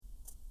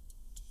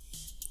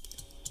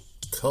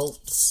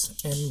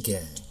Cults and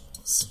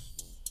gangs,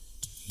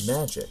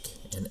 magic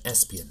and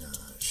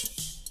espionage,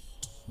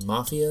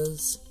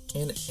 mafias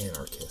and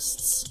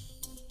anarchists,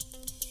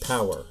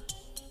 power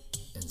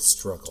and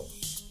struggle.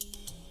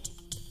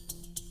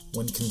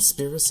 When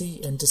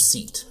conspiracy and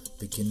deceit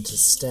begin to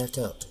stack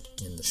up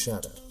in the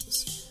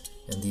shadows,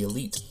 and the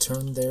elite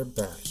turn their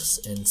backs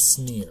and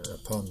sneer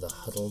upon the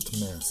huddled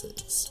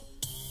masses,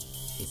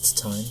 it's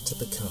time to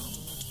become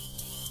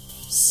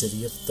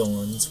City of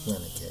Thorns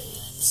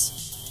Renegades.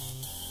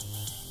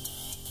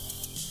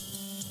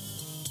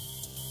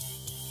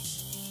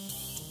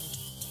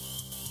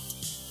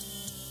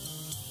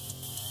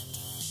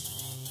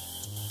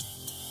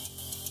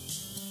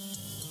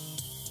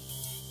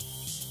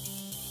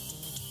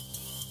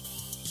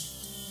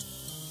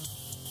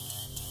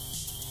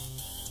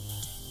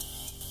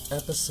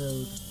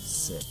 Episode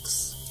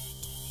 6.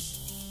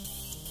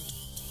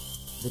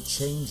 The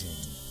Changing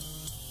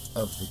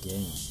of the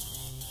Game.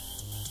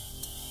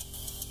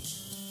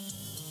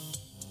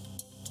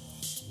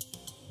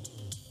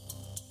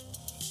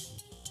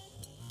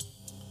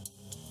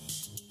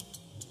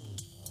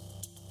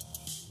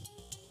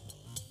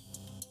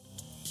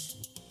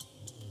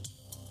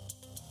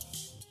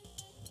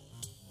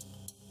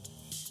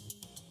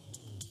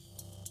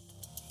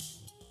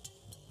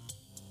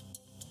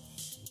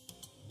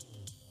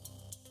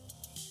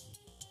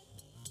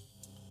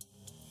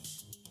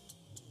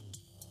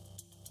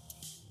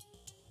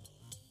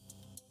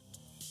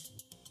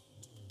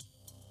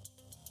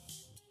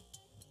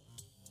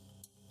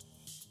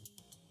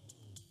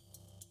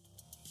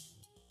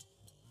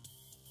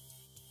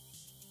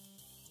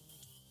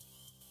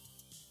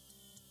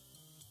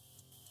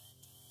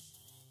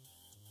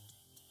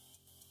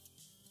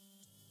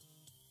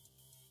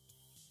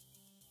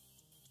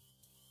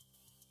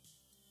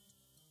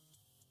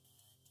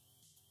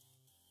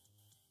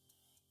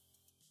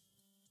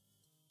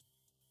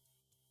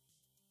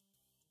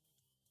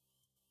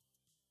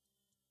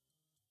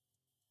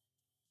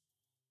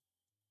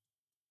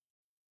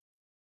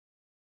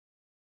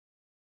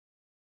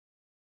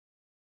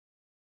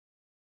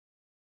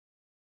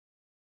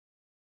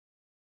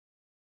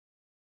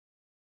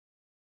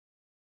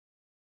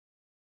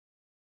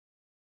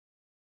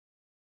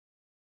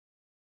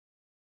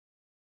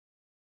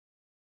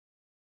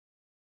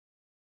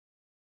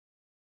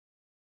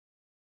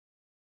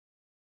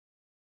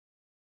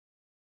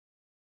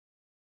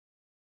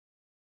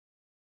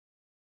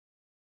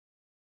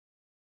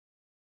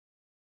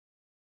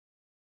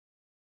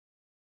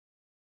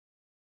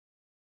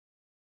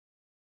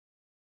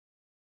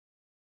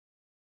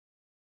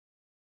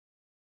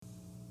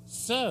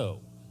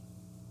 So,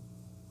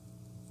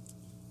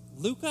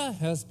 Luca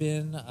has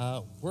been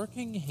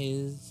working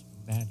his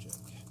magic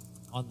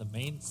on the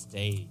main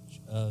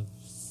stage of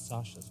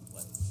Sasha's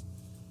place.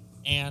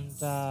 And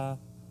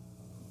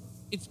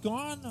it's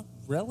gone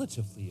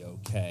relatively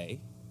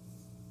okay.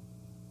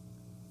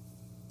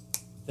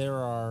 There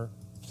are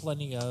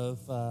plenty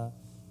of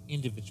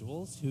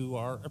individuals who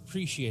are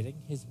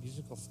appreciating his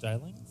musical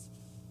stylings,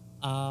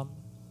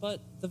 but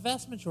the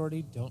vast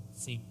majority don't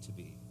seem to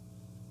be.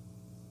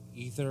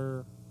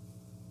 Either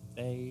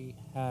they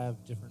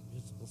have different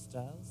musical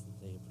styles that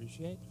they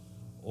appreciate,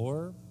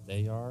 or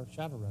they are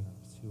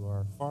Shadowrunners who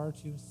are far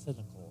too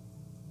cynical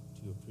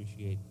to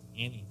appreciate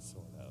any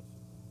sort of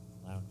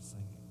lounge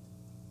singing.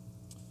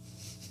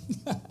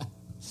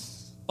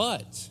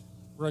 But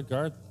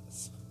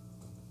regardless,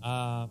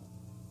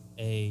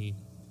 a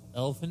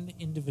elven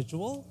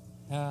individual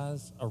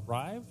has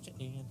arrived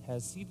and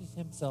has seated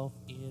himself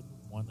in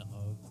one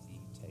of the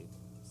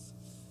tables.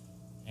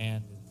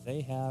 And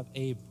they have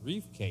a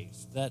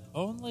briefcase that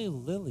only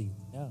Lily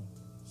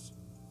knows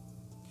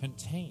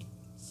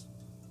contains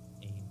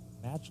a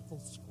magical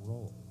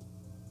scroll.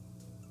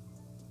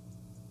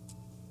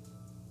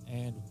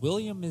 And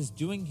William is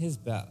doing his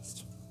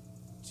best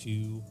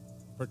to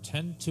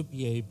pretend to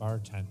be a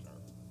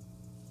bartender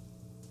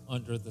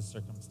under the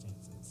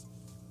circumstances.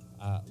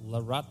 La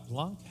Rat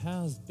Blanc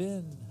has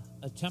been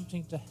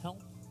attempting to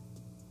help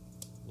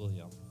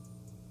William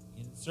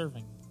in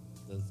serving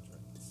those drinks.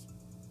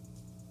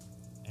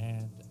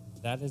 And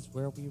that is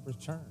where we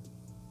return.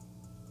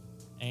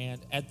 And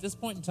at this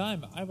point in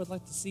time, I would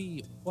like to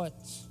see what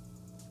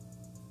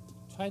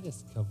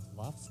Titus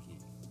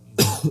Kovlovsky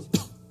is up to.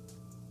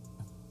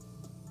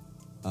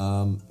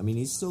 I mean,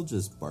 he's still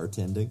just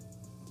bartending.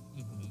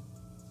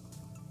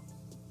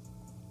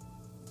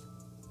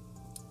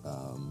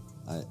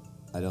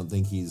 I don't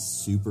think he's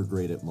super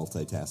great at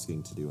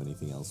multitasking to do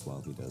anything else while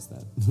he does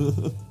that.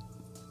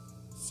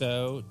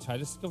 So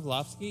Titus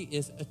Kovlovsky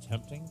is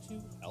attempting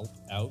to help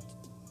out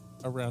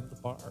around the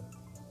bar.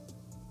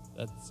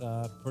 That's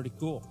pretty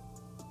cool.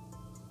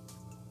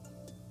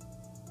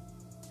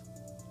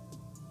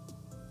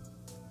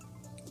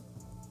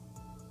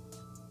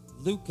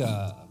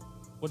 Luca,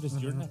 what is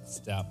your next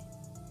step?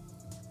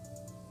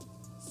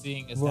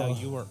 Seeing as how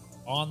you are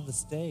on the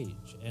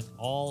stage and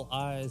all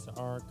eyes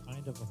are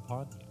kind of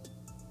upon you.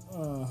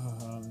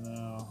 Oh,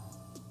 no.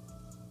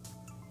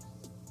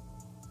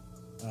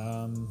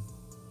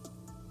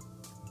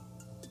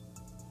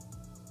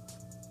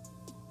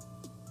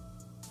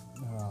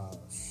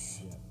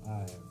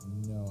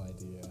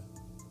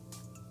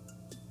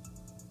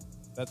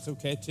 That's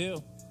okay,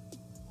 too.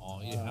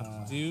 All you have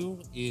to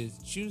do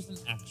is choose an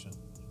action.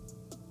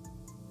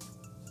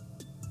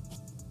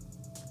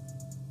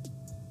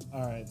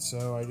 Alright,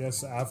 so I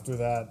guess after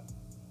that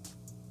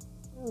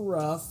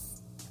rough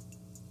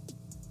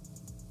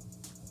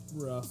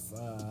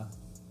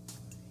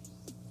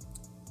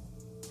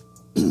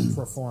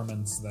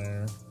performance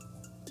there,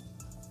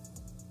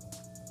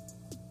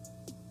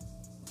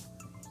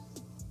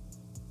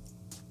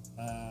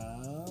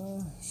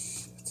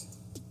 shit.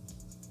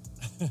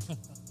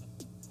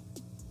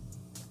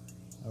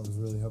 I was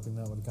really hoping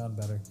that would have gone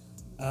better.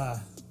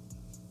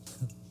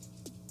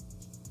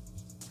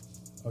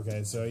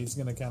 Okay, so he's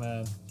gonna kind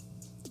of,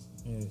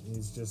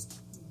 he's just,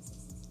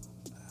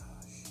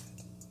 shit.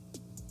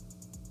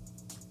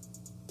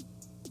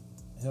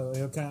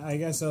 He'll kind of, I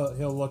guess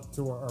he'll look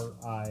toward, or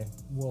I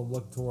will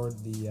look toward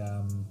the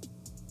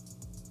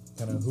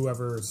kind of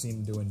whoever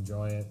seemed to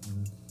enjoy it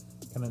and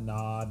kind of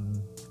nod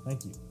and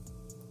thank you,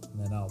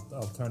 and then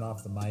I'll turn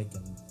off the mic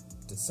and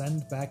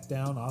descend back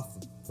down off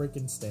the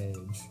freaking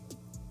stage.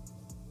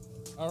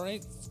 All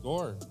right,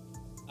 score.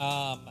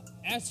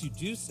 As you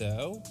do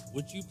so,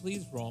 would you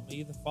please roll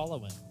me the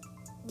following?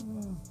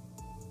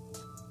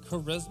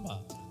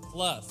 Charisma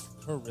plus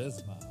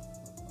charisma.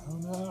 Oh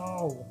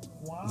no!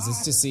 Why? Is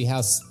this to see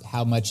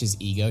how much his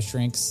ego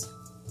shrinks?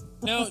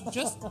 No,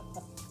 just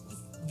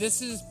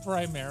this is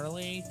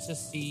primarily to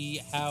see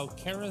how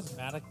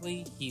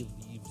charismatically he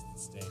leaves the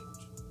stage.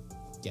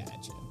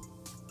 Gotcha.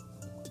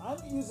 I'm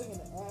using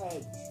an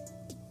edge.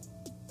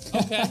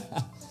 Okay.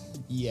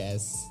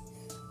 Yes.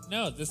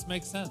 No, this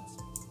makes sense.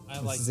 I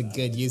This like is a that.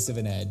 good use of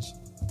an edge.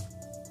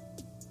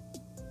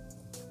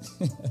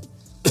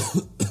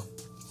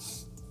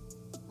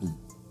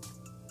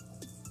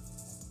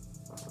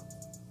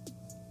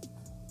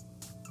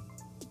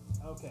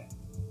 Okay.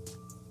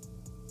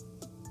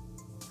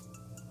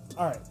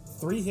 Alright,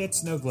 3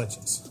 hits, no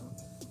glitches.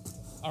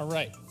 All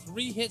right,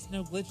 3 hits,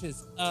 no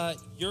glitches.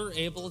 You're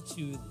able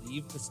to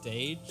leave the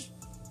stage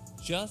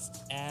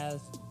just as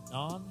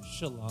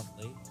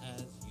nonchalantly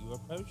as you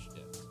approached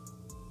it.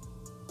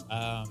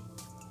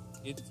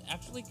 It's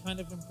actually kind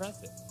of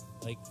impressive.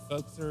 Like,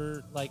 folks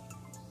are, like,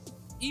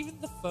 even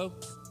the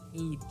folks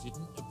who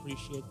didn't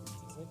appreciate the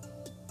music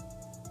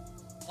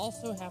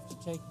also have to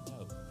take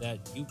note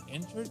that you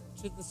entered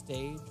to the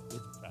stage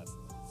with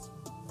presence,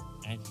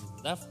 and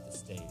you left the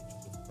stage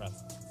with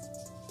presence.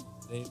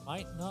 They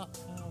might not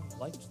have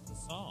liked the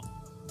song,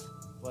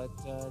 but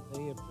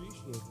they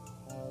appreciated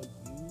how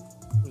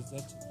you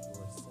presented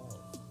yourself.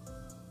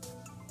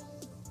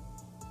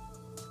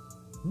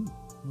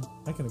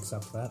 I can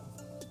accept that.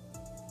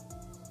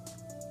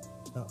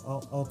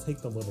 I'll take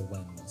the little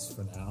wins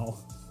for now.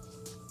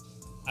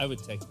 I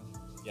would take them,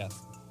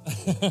 yes.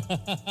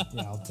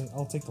 Yeah,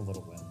 I'll take the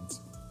little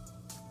wins.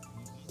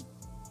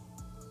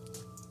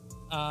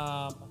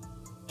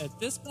 At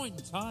this point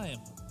in time,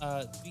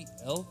 the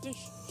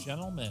elvish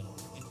gentleman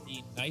in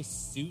the nice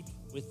suit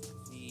with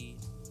the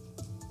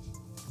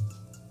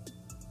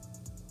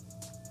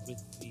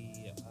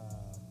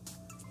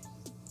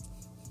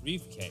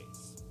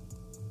briefcase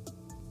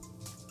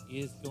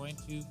is going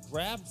to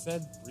grab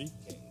said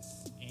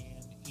briefcase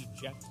and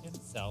eject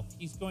himself.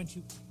 He's going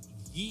to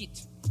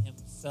yeet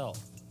himself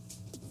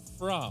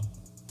from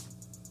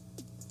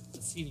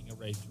the seating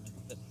arrangement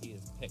that he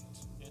has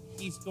picked. And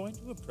he's going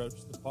to approach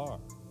the bar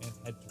and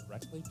head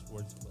directly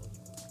towards William.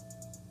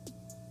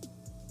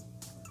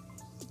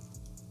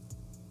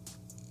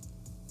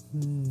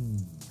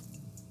 I'm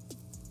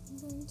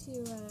going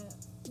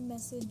to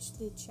message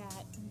the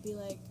chat and be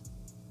like,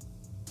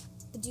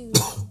 the dude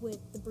with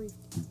the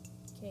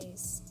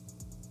briefcase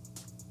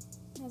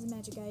has a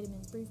magic item in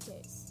his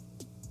briefcase.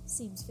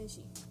 Seems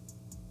fishy.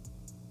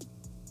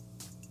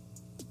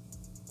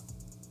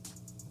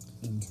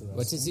 Interesting.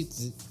 What is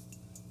it?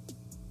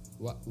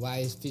 Why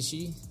is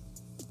fishy?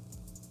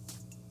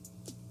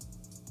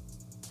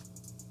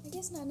 I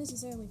guess not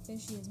necessarily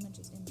fishy as much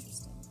as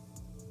interesting.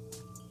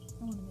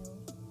 I want to know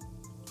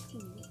who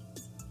he is.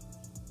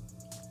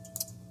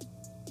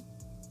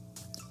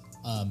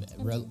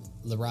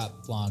 Laurent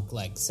Blanc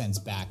like sends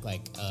back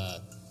like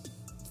a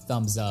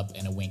thumbs up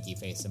and a winky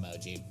face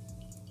emoji.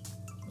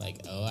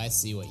 Like, oh, I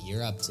see what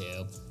you're up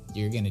to.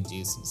 You're gonna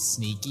do some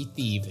sneaky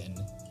thieving.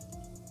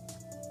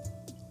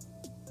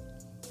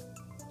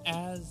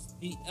 As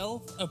the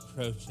elf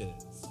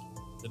approaches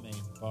the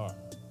main bar,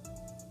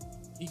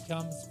 he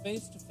comes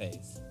face to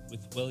face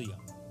with William,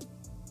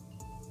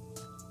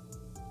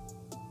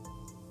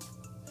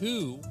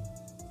 who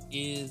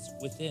is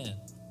within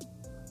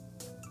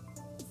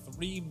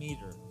 3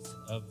 meters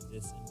of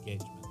this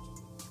engagement.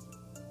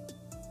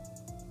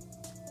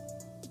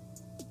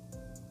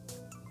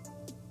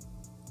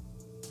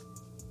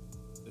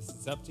 This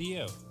is up to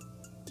you.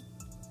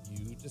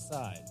 You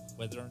decide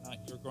whether or not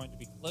you're going to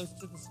be close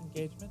to this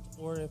engagement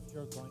or if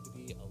you're going to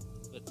be a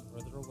little bit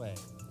further away,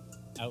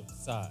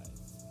 outside.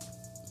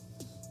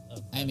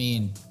 I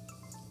mean,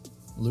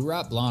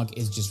 Laurent Blanc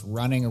is just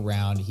running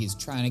around. He's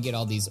trying to get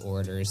all these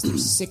orders.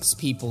 There's 6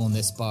 people in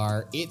this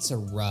bar. It's a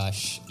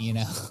rush, you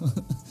know.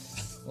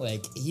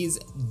 Like, he's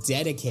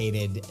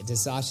dedicated to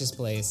Sasha's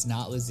Place,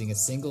 not losing a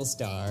single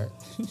star.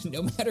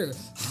 No matter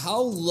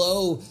how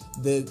low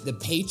the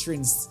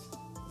patrons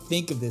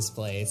think of this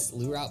place,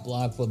 Lurat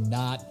Blanc will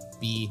not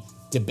be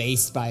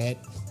debased by it.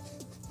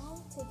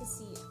 I'll take a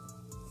seat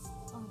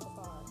on the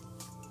bar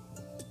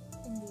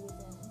and be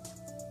within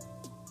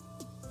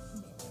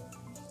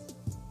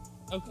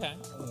melee. Okay.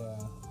 Yeah,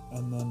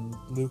 and then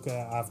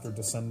Luca, after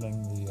descending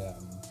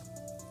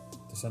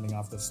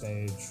off the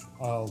stage,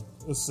 I'll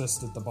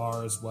assist at the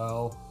bar as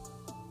well.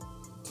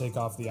 Take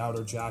off the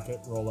outer jacket,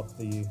 roll up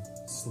the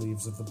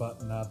sleeves of the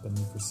button up, and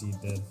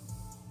proceed to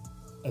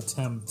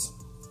attempt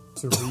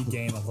to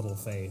regain a little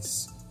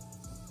face.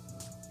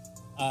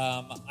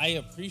 I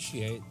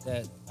appreciate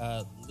that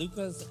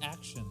Luca's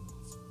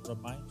actions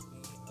remind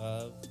me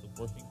of the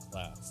working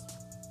class.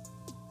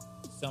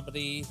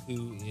 Somebody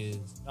who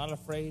is not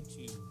afraid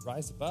to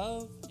rise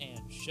above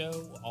and show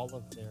all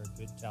of their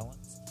good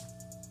talents,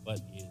 but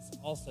is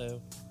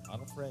also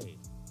not afraid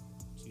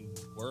to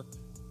work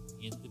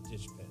in the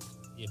dish pit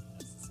if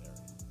necessary.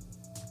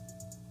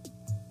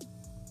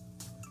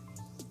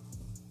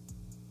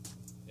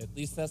 At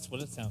least that's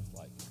what it sounds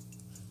like.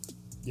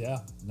 Yeah,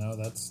 no,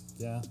 that's,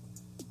 yeah.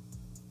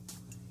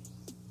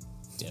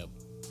 Dope.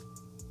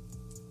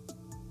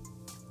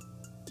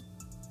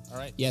 All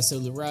right. Yeah, so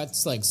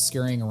Lurat's like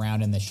scurrying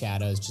around in the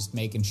shadows, just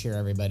making sure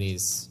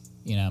everybody's,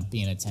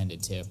 being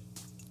attended to.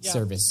 Yeah.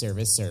 Service.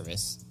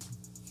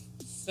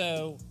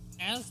 So,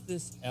 as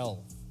this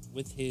elf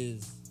with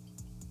his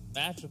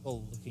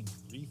magical-looking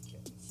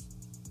briefcase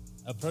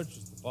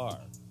approaches the bar,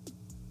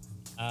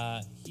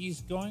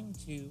 he's going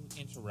to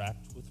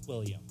interact with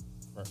William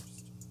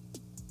first.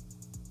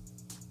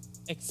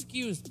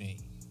 Excuse me,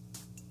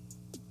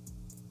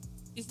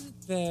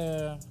 isn't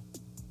there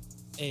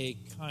a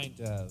kind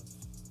of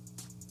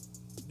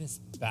Miss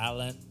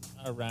Ballin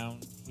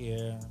around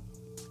here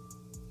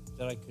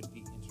that I could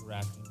be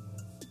interacting with?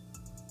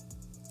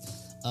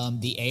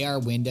 The AR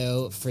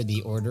window for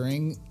the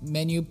ordering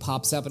menu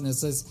pops up and it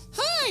says,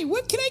 "Hi,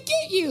 what can I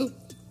get you?"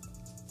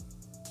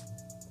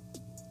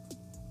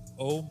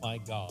 Oh my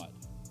god.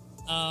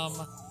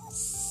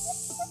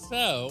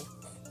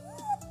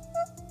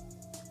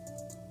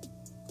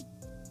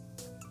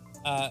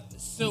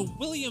 So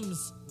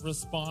William's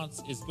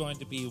response is going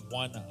to be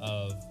one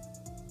of,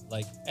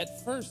 like,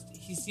 at first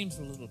he seems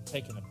a little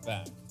taken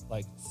aback.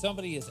 Like,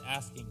 somebody is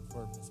asking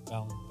for Miss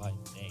Ballin by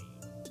name.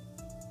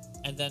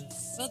 And then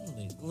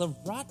suddenly,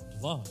 Lurat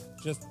Blanc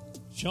just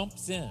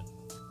jumps in.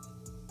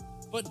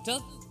 But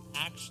doesn't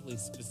actually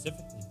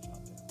specifically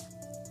jump in.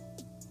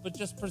 But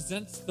just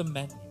presents the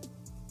menu.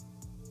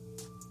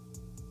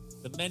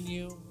 The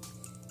menu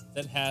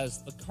that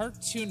has the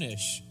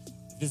cartoonish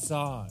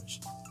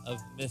visage of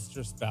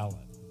Mistress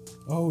Ballin.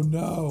 Oh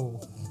no!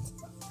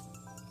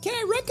 Can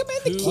I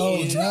recommend the Who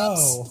key is-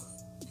 No!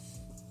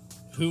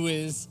 Who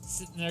is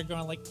sitting there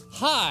going like,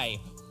 "Hi,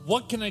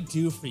 what can I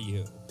do for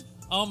you?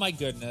 Oh my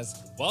goodness,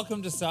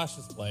 welcome to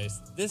Sasha's Place.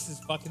 This is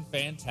fucking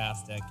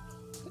fantastic.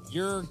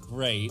 You're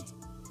great."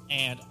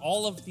 And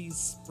all of these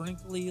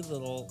sprinkly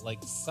little,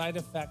 like, side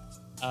effect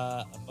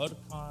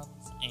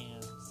emoticons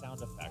and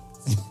sound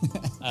effects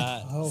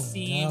Oh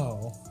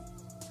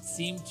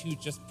seem to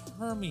just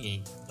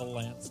permeate the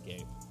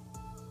landscape.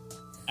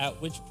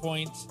 At which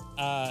point,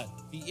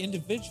 the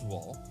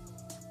individual,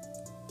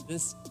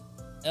 this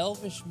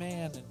elvish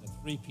man in a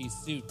three-piece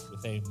suit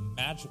with a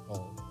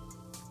magical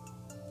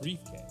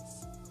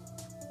briefcase,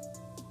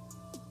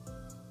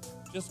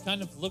 just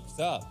kind of looks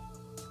up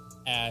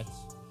at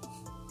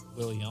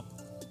William,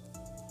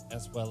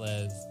 as well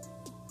as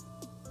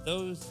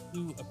those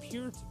who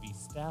appear to be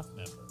staff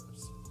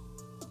members,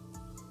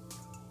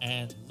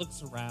 and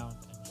looks around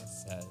and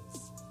just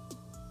says,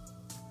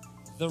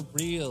 "The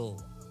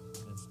real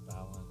Miss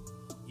Ballin,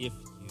 if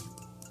you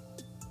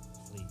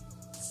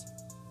please."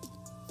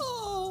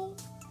 Oh.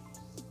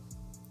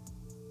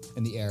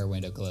 And the AR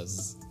window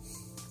closes.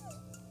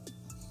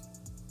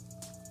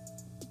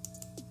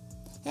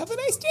 Have a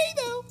nice day,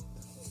 though.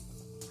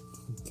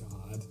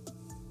 God.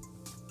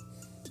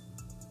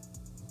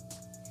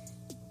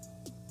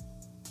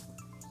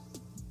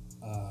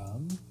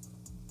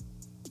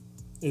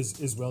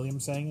 Is William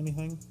saying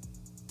anything?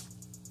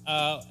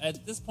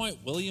 At this point,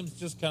 William's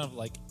just kind of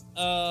like,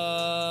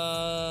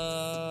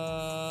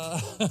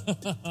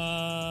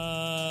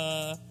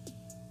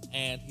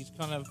 and he's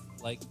kind of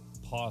like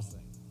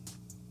pausing.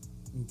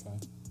 Okay.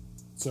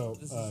 So,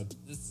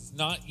 This is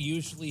not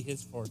usually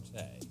his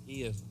forte.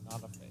 He is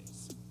not a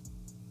face.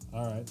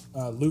 all right.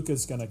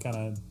 Luca's gonna kind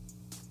of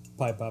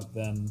pipe up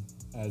then,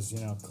 as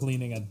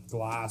cleaning a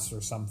glass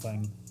or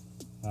something.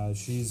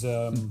 She's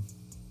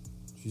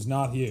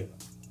not here.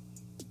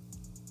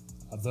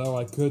 Although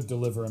I could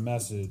deliver a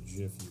message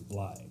if you'd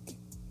like.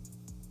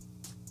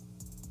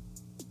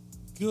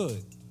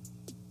 Good.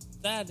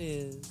 That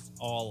is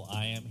all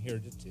I am here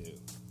to do.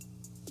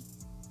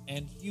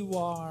 And you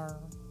are...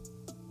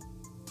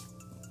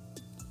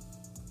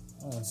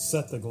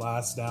 Set the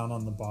glass down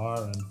on the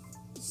bar and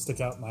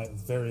stick out my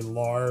very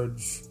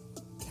large,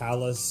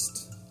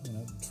 calloused,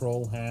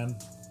 troll hand.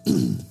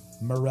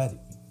 Moretti.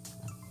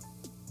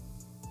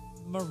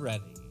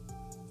 Moretti,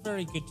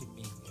 very good to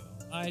meet you.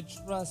 I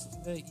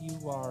trust that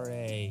you are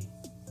a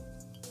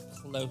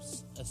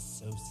close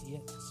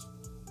associate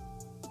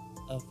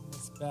of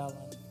Miss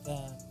Ballant,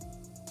 then.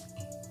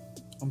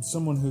 I'm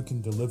someone who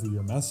can deliver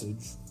your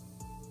message.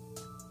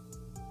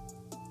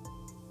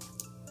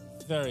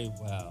 Very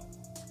well.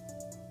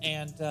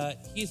 And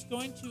he's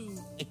going to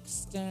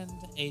extend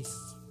a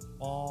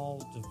small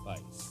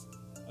device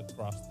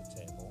across the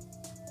table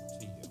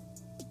to you.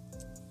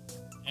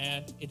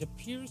 And it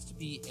appears to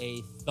be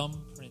a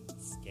thumbprint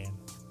scanner.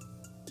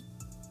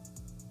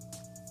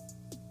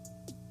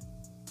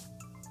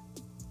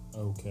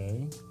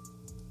 Okay.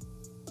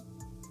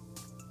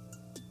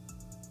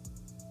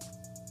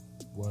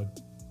 What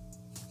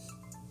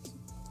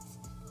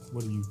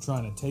are you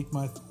trying to take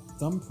my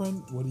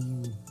thumbprint? What are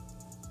you...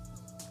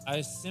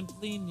 I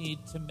simply need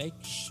to make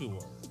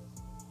sure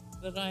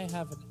that I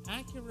have an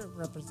accurate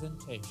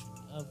representation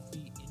of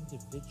the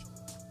individual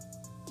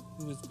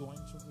who is going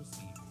to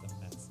receive the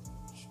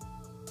message.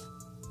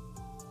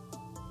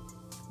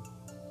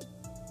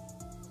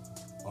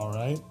 All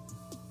right.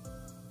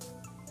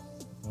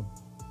 I'll,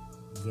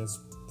 I guess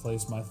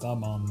place my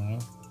thumb on there.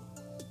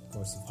 Of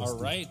course, if, All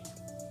right.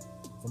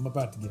 if I'm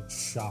about to get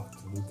shocked,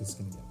 Luca's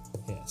gonna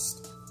get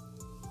pissed.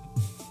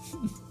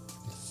 You're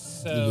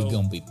So,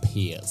 gonna be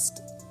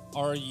pissed.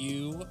 are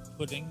you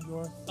putting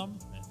your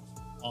thumbprint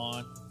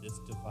on this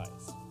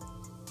device?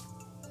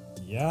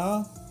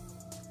 Yeah,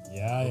 I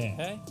am.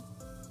 Okay.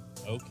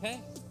 Okay.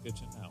 Good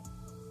to know.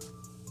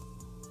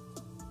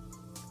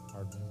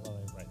 Pardon me while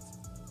I write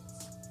some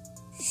notes.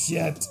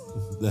 Shit,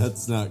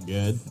 That's not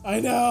good. I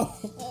know.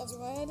 That's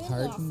why I didn't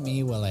Pardon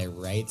me while I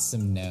write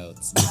some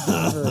notes.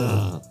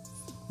 Never-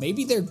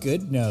 Maybe they're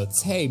good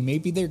notes. Hey,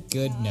 maybe they're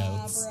good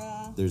notes.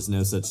 Bruh. There's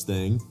no such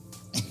thing.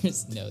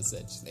 There's no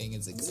such thing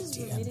as a This good is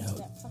damn related to note.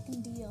 that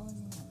fucking deal,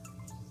 isn't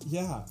it?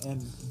 Yeah,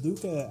 and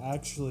Luca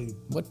actually,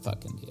 What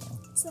fucking deal?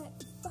 It's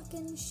that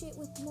fucking shit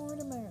with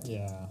Mortimer.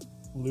 yeah,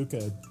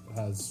 Luca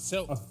has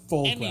So, a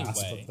full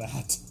grasp anyway. of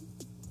that.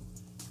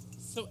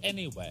 So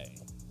anyway,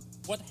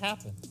 what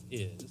happens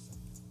is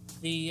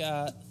the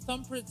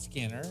thumbprint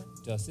scanner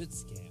does its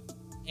scan,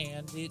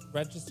 and it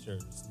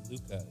registers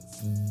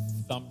Luca's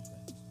thumbprint.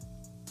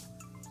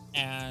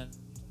 And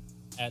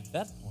at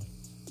that point,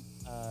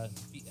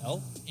 the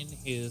elf in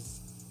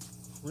his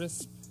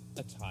crisp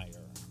attire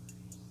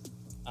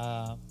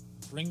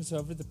brings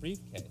over the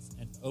briefcase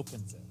and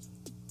opens it.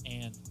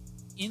 And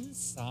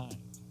inside,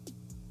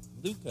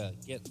 Luca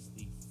gets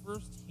the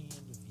first-hand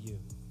view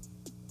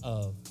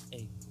of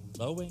a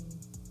glowing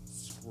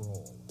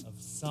scroll of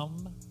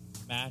some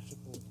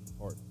magical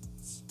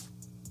importance.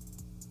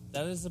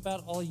 That is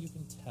about all you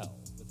can tell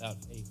without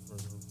a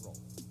further roll.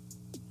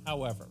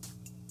 However,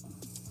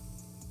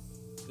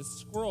 this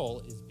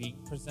scroll is being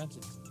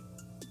presented to you,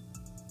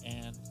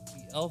 and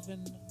the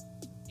elven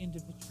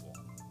individual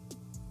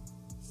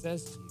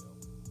says to you,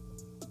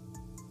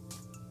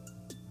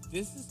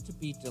 this is to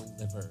be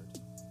delivered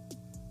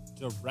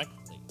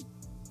directly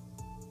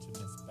to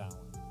Miss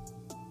Ballant.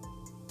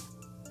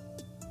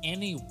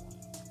 Anyone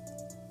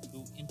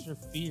who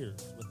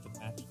interferes with the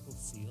magical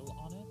seal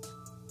on it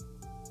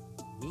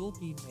will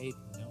be made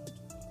known to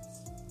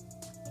us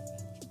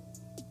eventually.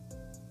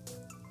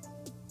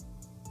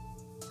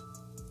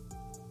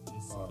 It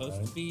is supposed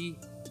Alright. to be.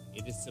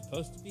 It is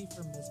supposed to be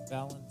for Miss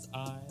Ballant's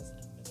eyes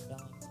and Miss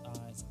Ballant's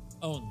eyes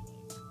only,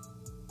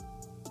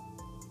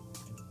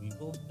 and we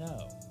will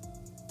know.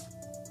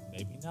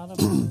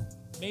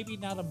 Maybe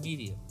not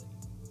immediately,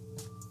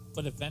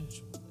 but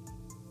eventually,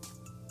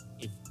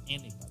 if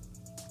anybody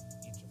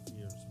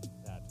interferes with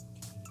that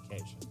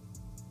communication.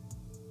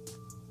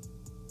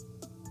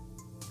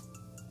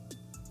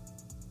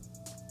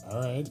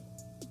 All right.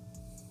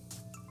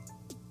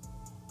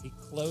 He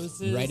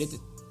closes. Right at the-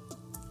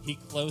 He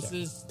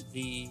closes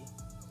the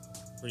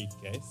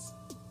briefcase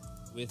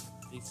with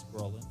the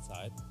scroll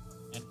inside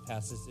and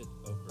passes it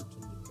over to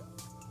Luca.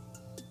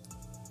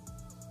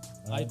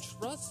 I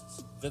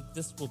trust that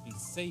this will be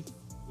safe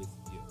with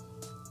you.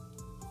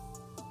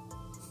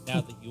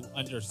 Now that you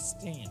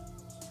understand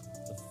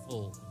the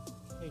full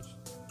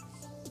implications.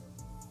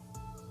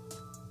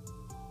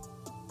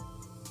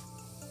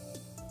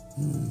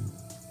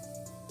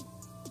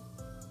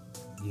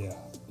 Yeah,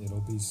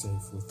 it'll be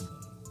safe with me.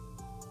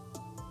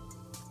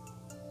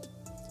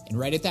 And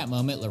right at that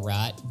moment,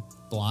 Lerat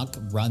Blanc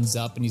runs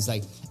up and he's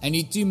like, I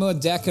need 2 more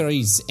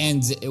daiquiris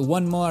and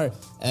 1 more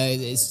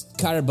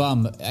car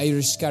bomb,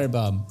 Irish car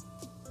bomb.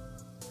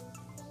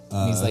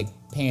 And he's like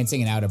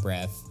panting and out of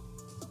breath.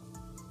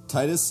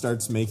 Titus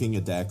starts making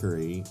a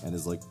daiquiri and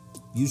is like,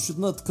 "You should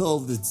not call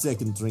the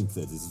second drink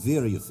that. It's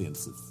very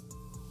offensive."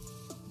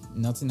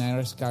 Not an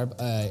Irish car.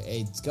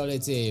 It's called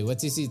it.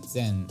 What is it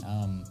then?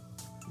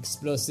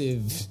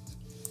 Explosive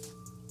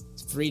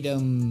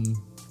freedom.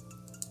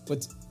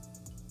 What?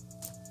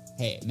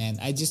 Hey man,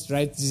 I just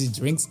write the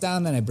drinks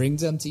down and I bring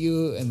them to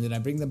you, and then I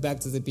bring them back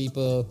to the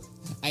people.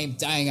 I am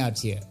dying out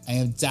here. I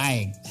am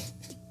dying.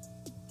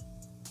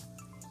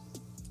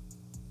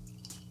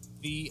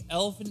 The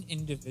elven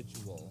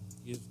individual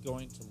is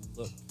going to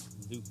look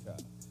Luca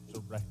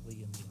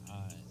directly in the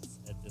eyes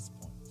at this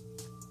point,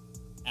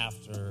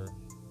 after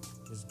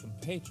his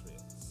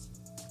compatriots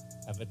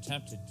have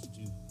attempted to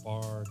do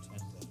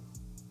bartending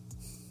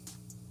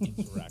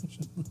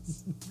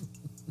interactions.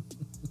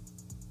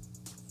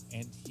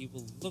 And he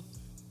will look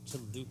to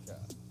Luca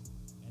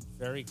and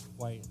very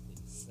quietly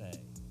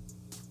say,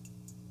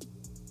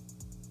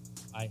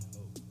 I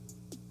hope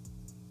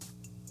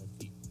that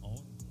the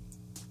only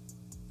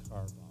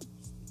car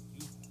bombs that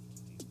you have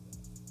to deal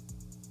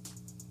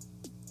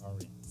with are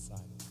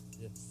inside of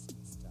this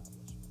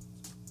establishment.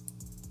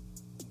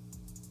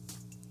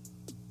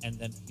 And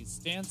then he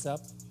stands up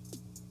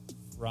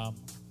from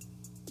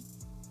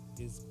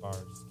his bar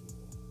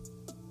stool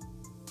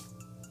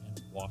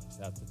and walks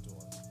out the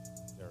door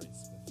very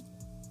swiftly.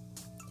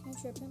 Can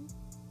I trip him?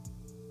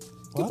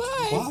 What?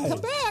 Goodbye. Why?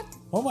 Come back.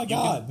 Oh my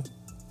god.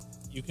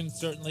 You can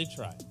certainly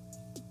try.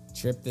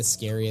 Trip the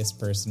scariest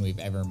person we've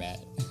ever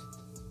met.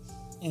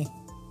 Eh. I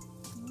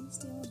want to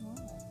steal his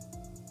wallet.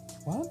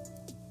 What?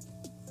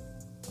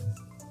 I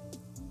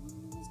don't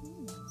know what his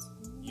name is.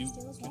 I want to You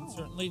steal his can wallet.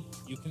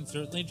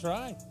 certainly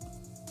try.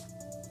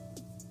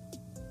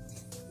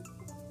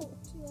 What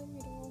would you like me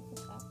to roll for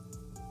that?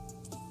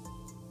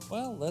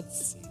 Well, let's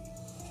see.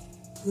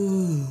 I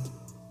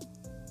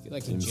feel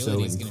like I'm so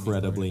agility is going to be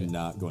incredibly part of it.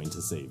 not going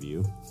to save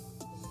you.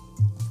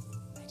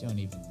 I don't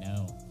even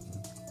know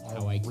I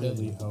how I could.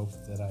 really hope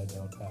that I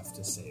don't have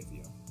to save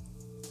you.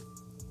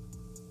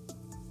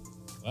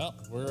 Well,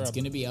 It's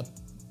going to be up.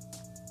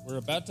 we're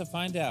about to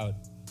find out.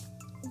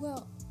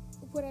 Well,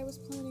 what I was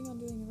planning on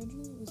doing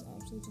originally was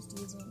actually just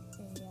using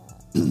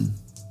a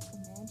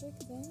magic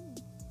thing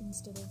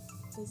instead of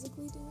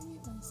physically doing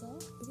it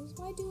myself. Because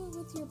why do it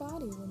with your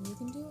body when you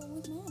can do it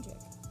with magic?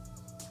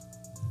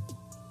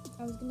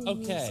 I was going to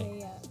Okay.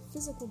 use a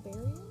physical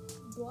barrier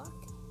block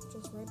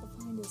just right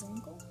behind his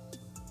ankle.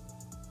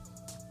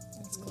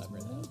 That's clever,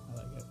 though. I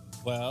like it.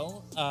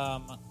 Well,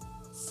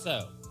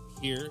 so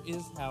here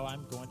is how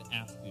I'm going to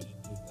ask you to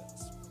do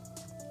this.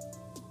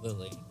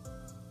 Lily,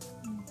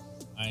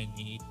 I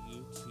need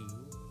you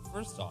to,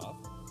 first off,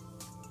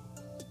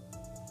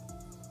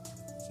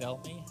 tell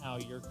me how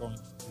you're going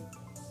to do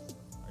this.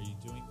 Are you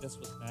doing this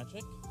with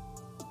magic,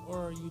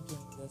 or are you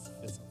doing this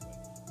physically?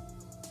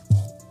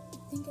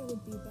 I think I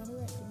would be better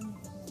at doing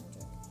it with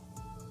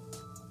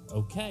magic.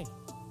 Okay.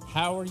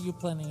 How are you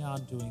planning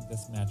on doing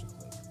this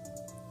magically?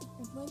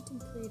 I'd like to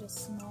create a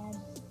small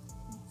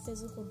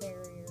physical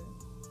barrier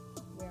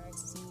where I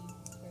see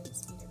where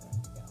his feet are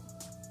going to go.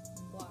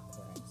 And block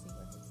where I see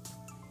where his feet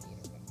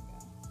are going to go.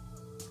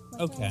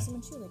 Like Okay. Alice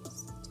and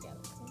Cheerleaders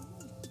together. So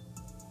magic.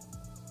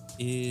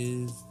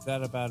 Is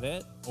that about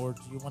it, or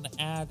do you want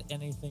to add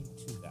anything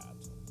to that?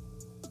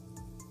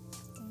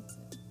 That's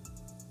it.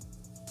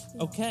 Should be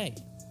Okay.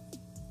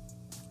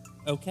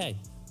 Okay.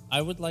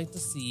 I would like to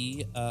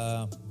see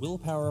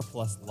willpower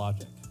plus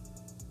logic.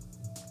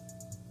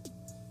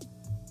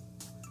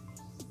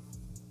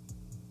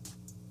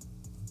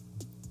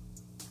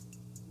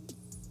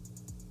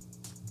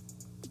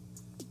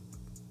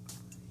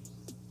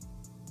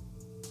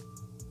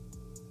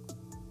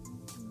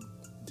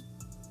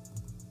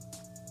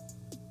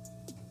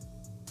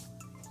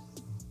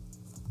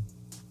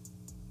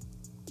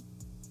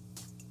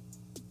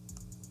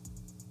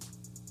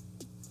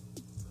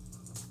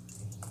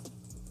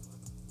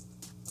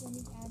 Do I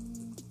need to add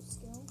any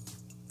skills?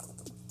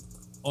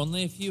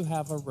 Only if you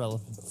have a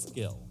relevant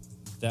skill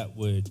that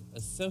would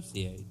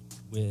associate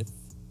with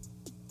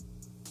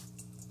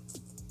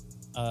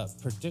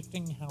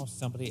predicting how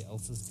somebody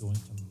else is going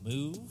to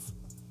move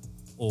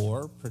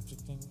or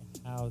predicting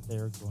how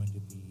they're going to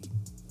be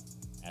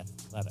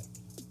athletically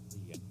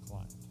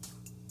inclined.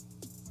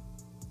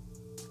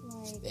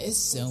 Like This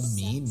is so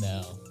mean,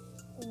 though.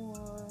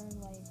 Or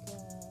like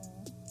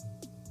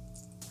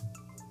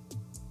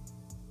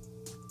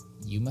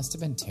You must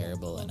have been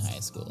terrible in high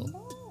school.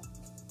 combat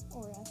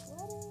or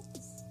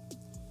athletics.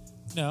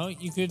 No,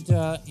 you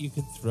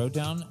could throw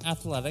down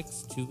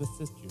athletics to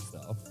assist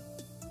yourself,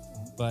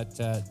 but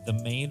the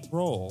main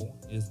role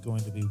is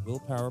going to be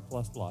willpower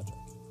plus logic.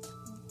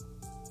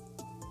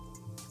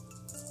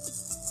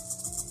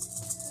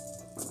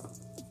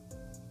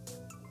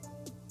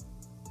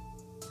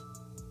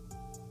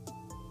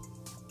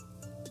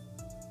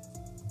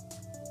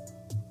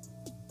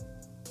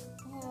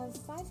 I have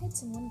 5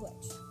 hits and 1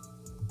 glitch.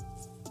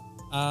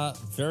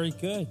 Very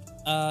good.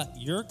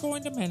 You're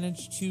going to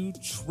manage to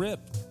trip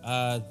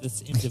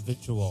this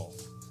individual.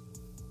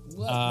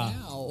 What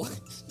now?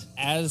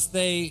 as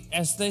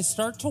they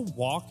start to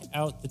walk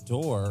out the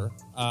door,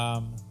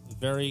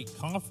 very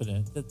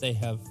confident that they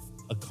have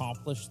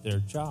accomplished their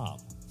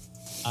job.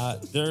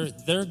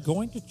 They're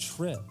going to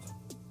trip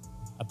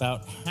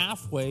about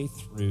halfway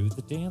through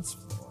the dance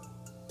floor,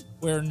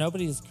 where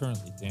nobody is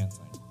currently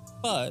dancing.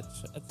 But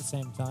at the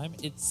same time,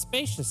 it's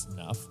spacious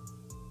enough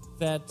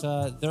that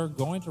they're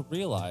going to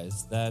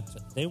realize that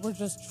they were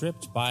just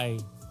tripped by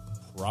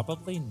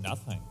probably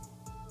nothing.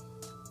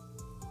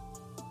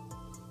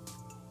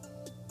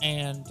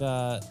 And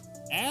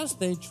as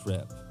they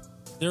trip,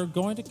 they're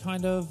going to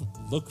kind of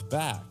look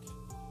back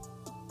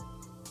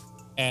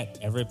at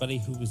everybody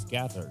who was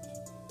gathered,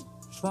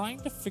 trying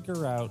to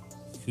figure out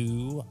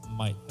who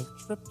might have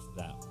tripped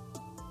them.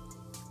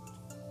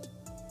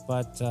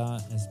 But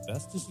as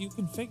best as you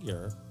can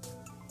figure,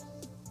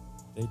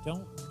 they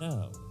don't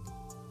know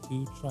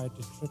who tried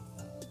to trip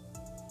them.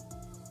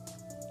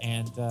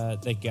 And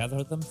they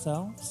gather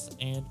themselves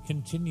and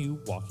continue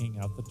walking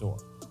out the door.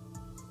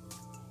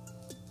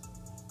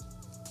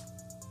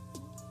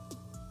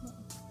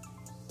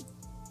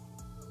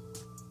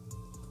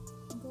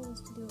 The goal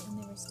was to do it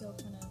when they were still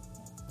kind of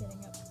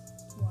getting up to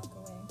walk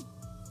away.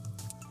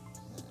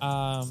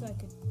 So I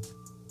could.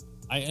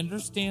 I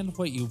understand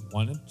what you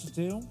wanted to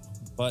do,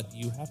 but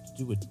you have to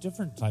do a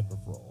different type of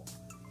roll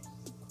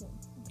Cool.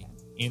 Okay.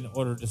 in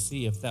order to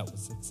see if that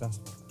was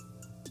successful.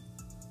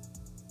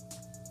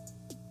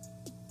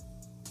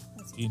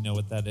 That's Do you know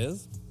what that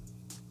is?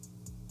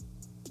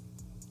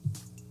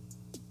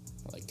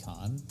 Probably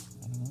con.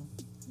 I don't know.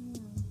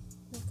 Yeah.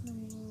 What can I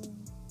roll?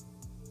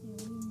 Yeah, what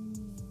do you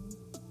mean?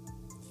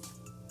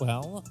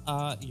 Well,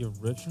 your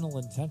original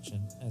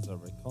intention, as I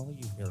recall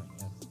you hearing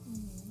it,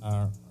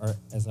 or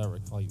as I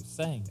recall you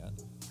saying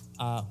it,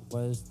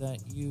 was that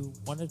you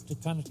wanted to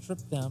kind of trip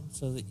them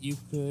so that you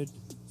could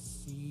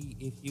see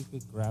if you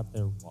could grab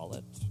their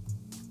wallet.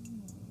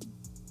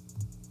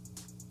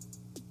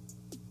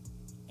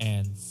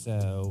 And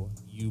so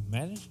you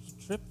managed to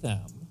trip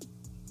them,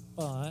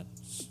 but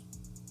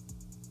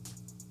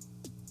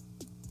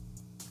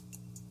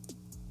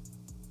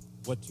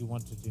what do you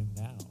want to do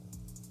now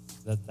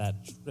that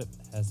that trip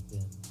has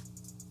been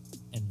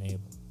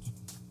enabled?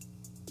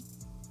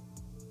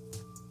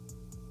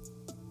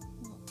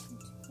 Not too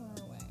far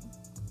away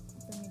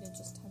for me to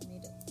just have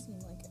made it seem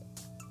like it.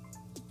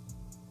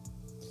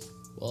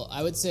 Well,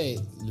 I would say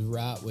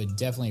Lurat would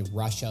definitely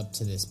rush up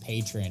to this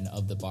patron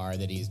of the bar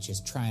that he's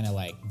just trying to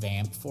like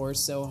vamp for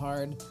so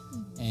hard,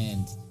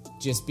 and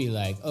just be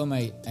like, "Oh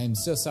my, I'm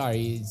so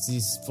sorry.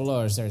 These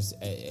floors are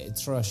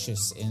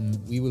atrocious, and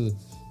we will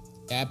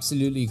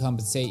absolutely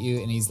compensate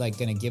you." And he's like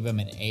gonna give him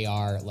an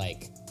AR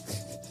like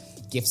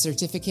gift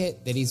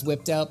certificate that he's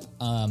whipped up,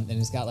 and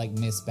it's got like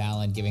Miss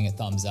Ballin giving a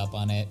thumbs up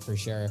on it for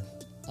sure,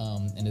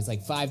 and it's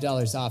like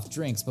 $5 off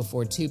drinks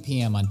before 2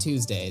 p.m. on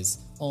Tuesdays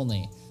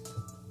only.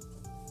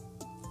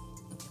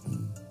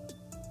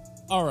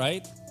 All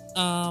right.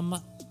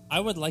 I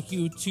would like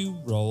you to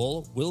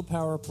roll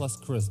willpower plus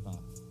charisma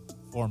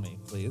for me,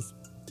 please.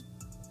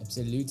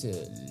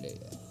 Absolutely.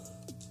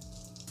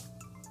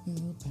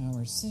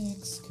 Willpower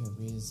 6,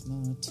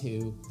 charisma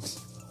 2.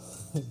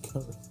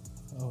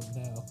 Oh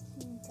no.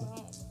 Oh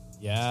God.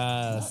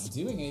 Yes. Not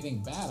doing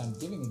anything bad. I'm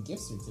giving a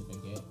gift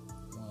certificate.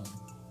 1,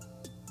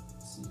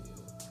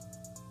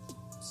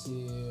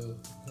 2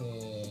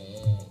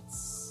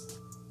 hits.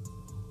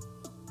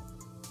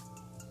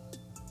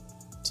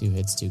 2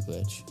 hits, 2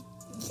 glitch.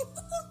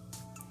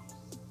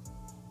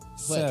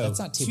 So But that's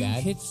not too two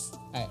bad. Hits,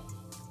 I,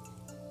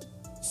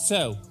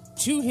 so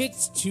 2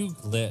 hits, 2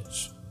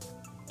 glitch.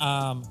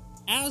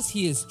 As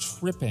he is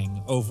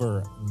tripping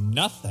over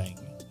nothing,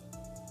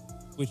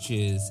 which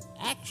is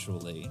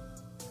actually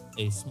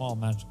a small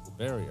magical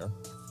barrier,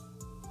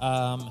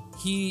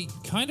 he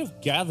kind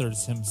of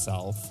gathers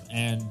himself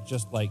and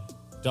just like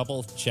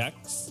double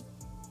checks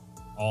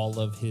all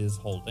of his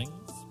holdings.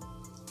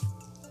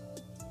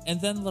 And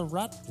then Le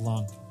Rat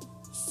Blanc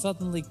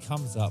suddenly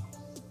comes up,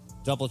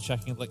 double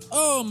checking, like,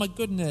 "Oh my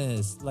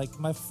goodness, like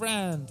my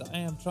friend, I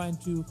am trying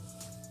to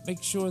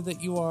make sure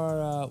that you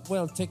are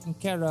well taken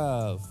care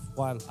of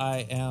while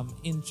I am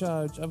in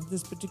charge of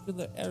this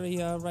particular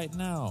area right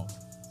now.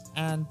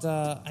 And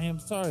I am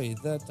sorry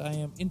that I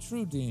am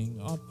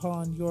intruding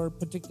upon your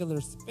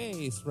particular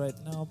space right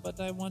now, but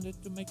I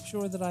wanted to make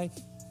sure that I..."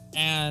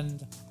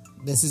 And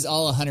this is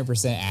all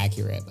 100%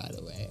 accurate, by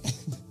the way.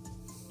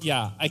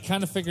 yeah, I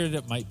kind of figured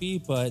it might be,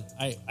 but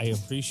I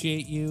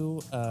appreciate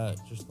you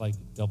just like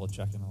double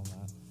checking all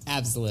that.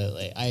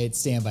 Absolutely. I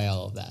stand by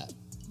all of that.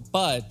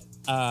 But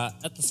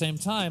at the same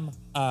time,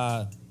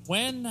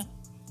 when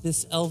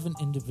this elven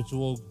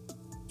individual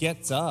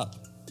gets up,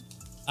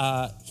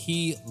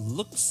 he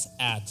looks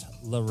at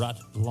Le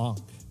Rat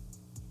Blanc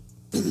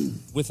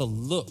with a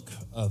look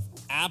of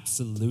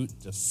absolute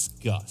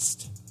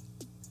disgust.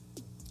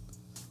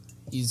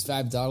 Is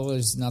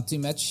 $5 not too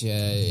much?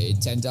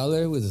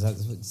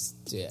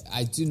 $10?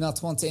 I do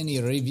not want any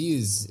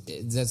reviews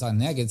that are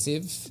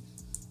negative.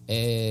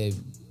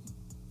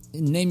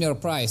 Name your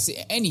price.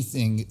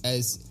 Anything,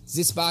 as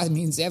this bar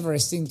means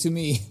everything to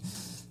me.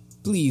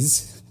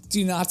 Please,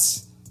 do not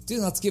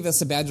give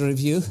us a bad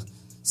review,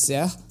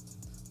 sir.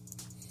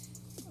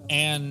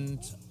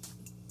 And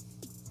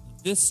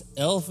this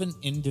elven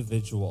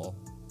individual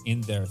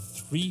in their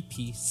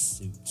 3-piece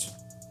suit,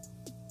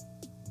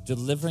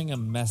 delivering a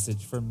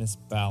message for Miss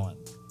Ballin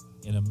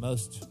in a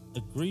most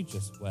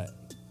egregious way,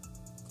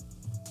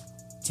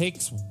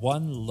 takes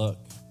one look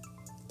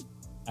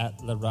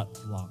at Le Rat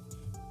Blanc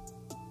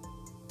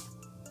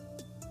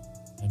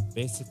and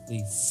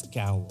basically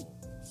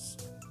scowls,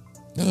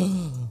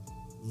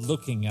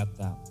 looking at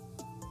them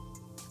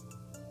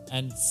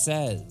and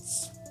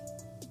says,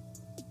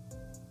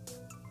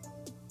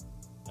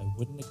 I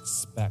wouldn't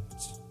expect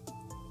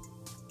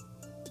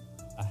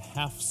a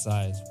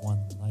half-size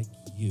one like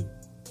you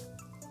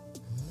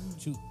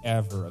to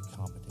ever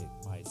accommodate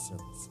my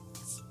services.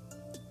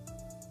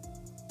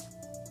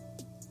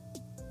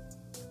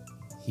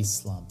 He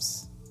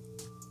slumps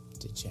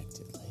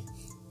dejectedly.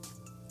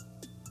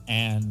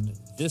 And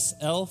this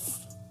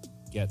elf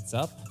gets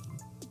up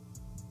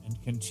and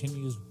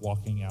continues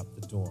walking out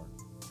the door,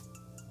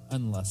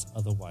 unless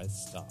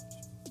otherwise stopped.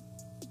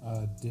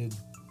 Did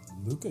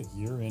Luca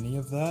hear any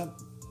of that?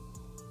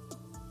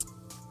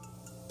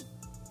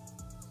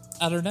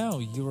 I don't know.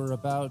 You were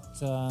about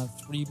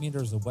 3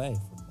 meters away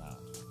from that.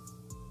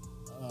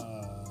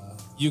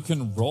 You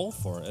can roll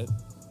for it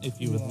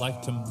if you would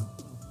like to.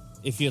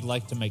 If you'd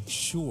like to make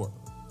sure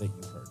that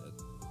you heard it.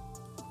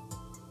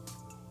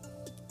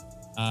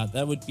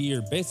 That would be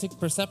your basic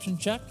perception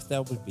check.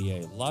 That would be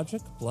a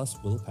logic plus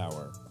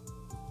willpower.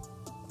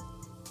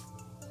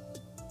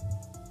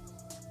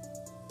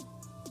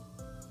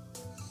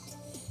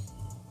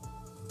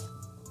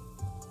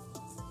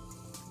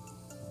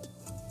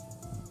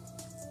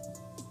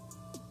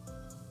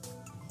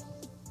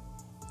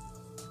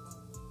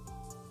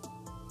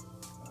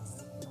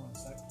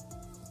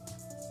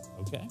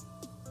 Okay.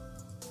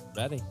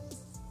 Ready.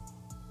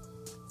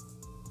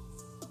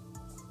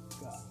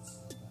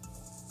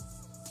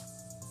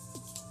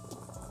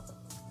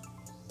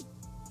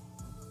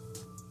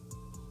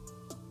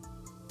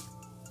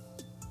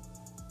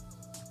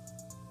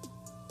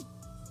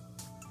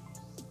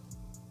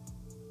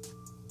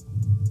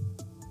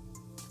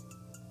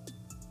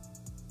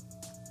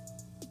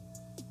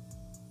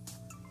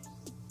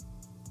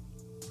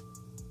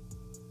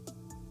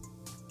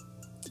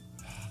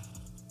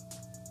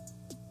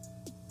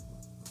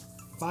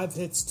 Five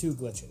hits, 2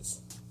 glitches.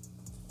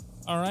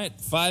 All right,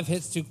 5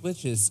 hits, 2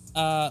 glitches.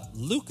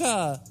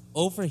 Luca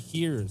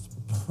overhears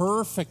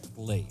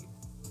perfectly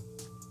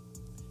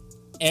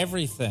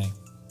everything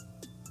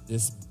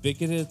this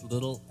bigoted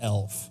little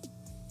elf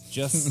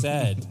just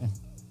said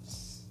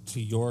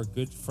to your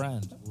good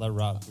friend,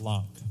 Larat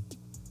Blanc.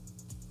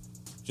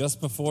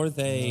 Just before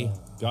they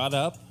got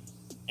up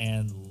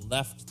and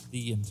left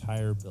the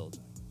entire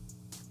building.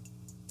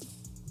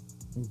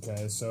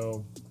 Okay,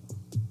 so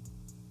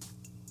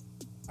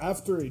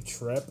after he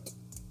tripped,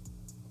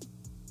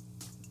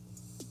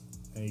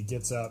 and he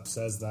gets up,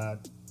 says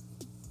that,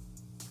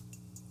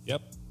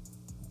 Yep.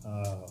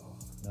 oh,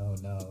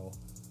 no.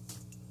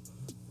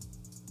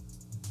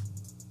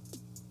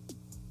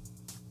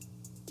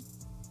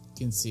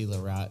 You can see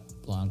Larat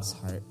Blanc's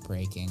heart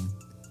breaking.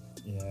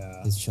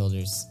 Yeah. His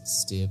shoulders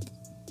stoop.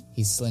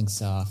 He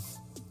slinks off.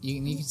 You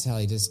can tell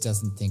he just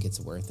doesn't think it's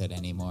worth it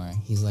anymore.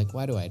 He's like,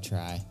 why do I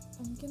try?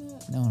 I'm gonna.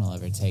 No one will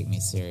ever take me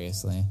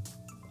seriously.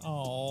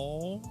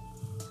 Oh.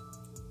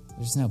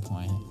 There's no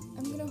point.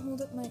 I'm gonna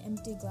hold up my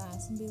empty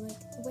glass and be like,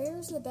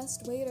 "Where's the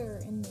best waiter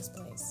in this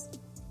place?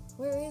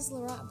 Where is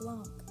Larat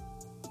Blanc?"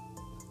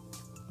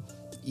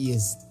 He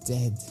is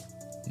dead.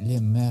 Le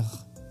mort.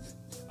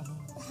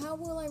 How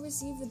will I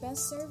receive the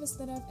best service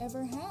that I've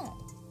ever had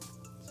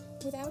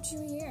without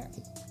you here?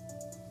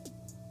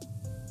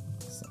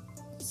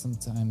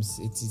 Sometimes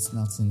it is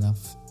not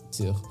enough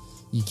to...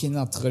 You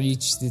cannot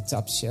reach the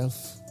top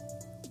shelf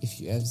if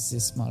you have the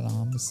small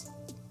arms.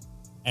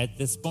 At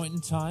this point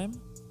in time,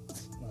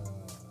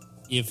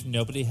 if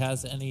nobody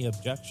has any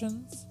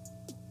objections,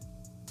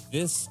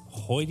 this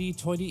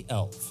hoity-toity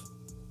elf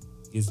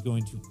is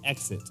going to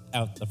exit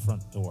out the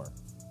front door.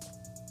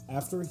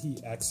 After he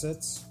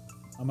exits,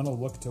 I'm going to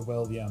look to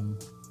William,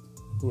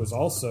 who is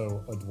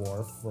also a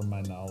dwarf, from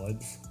my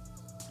knowledge.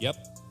 Yep.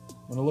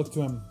 I'm going to look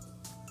to him.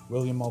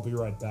 William, I'll be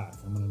right back.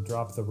 I'm going to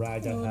drop the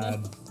rag I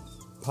had,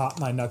 pop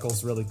my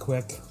knuckles really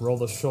quick, roll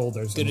the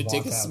shoulders, Gonna and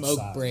take walk a smoke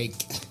outside. break.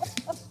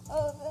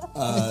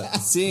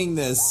 Seeing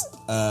this,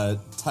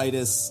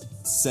 Titus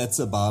sets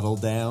a bottle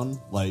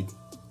down. Like,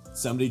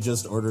 somebody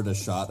just ordered a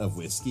shot of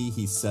whiskey.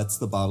 He sets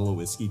the bottle of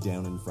whiskey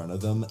down in front of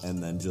them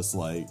and then just,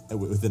 like,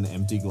 with an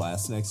empty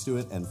glass next to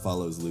it and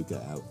follows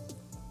Luca out.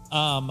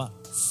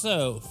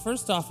 So,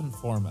 first off and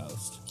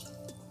foremost,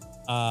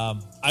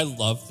 I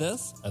love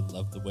this. I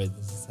love the way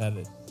this is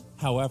headed.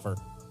 However,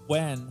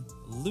 when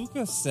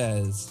Luca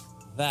says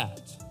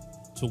that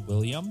to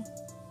William,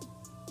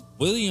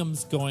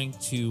 William's going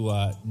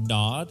to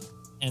nod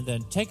and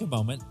then take a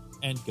moment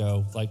and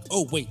go like,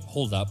 oh, wait,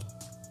 hold up.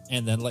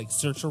 And then like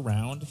search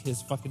around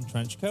his fucking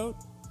trench coat.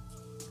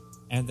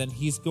 And then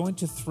he's going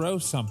to throw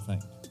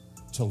something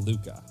to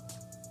Luca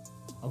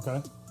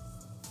Okay.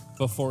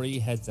 before he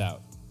heads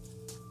out.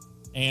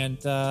 And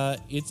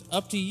it's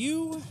up to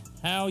you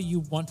how you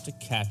want to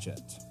catch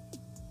it.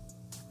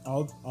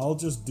 I'll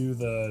just do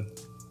the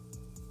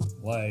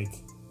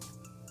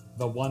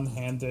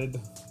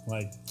one-handed,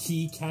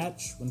 key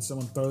catch when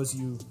someone throws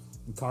you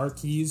car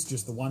keys.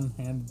 Just the one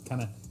hand,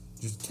 kind of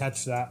just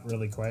catch that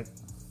really quick.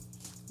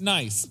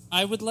 Nice.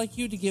 I would like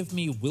you to give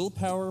me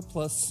willpower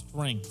plus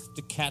strength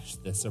to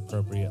catch this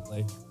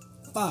appropriately.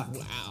 Fuck.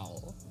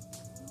 Wow.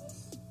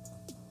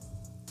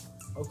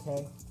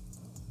 Okay.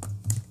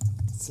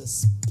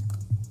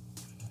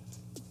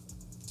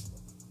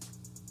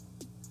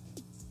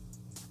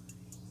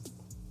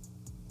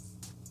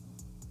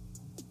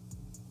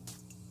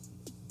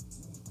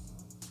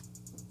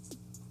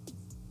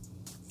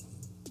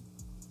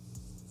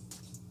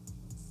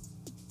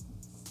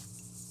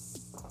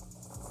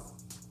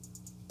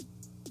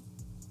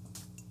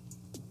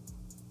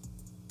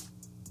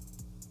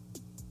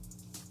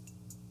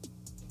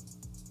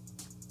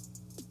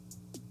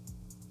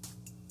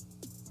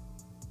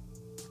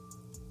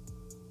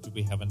 Do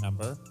we have a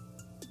number?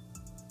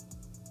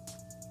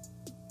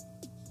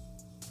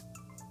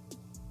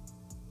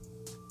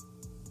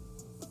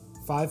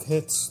 Five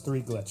hits,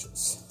 3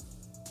 glitches.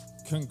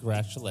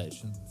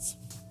 Congratulations.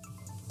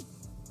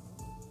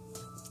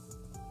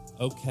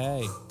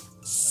 Okay,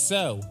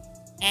 so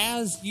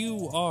as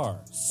you are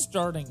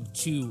starting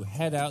to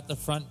head out the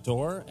front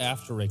door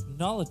after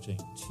acknowledging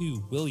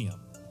to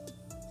William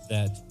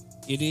that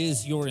it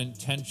is your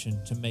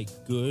intention to make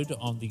good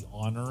on the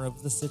honor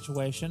of the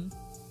situation,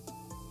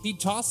 he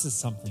tosses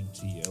something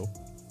to you,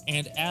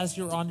 and as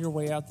you're on your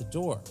way out the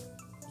door,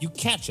 you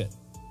catch it.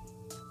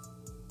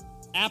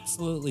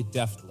 Absolutely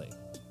deftly.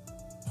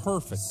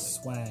 Perfectly.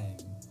 Swang.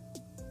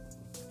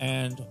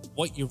 And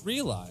what you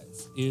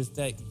realize is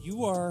that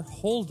you are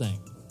holding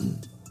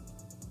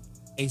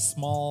a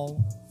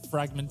small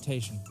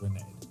fragmentation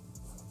grenade.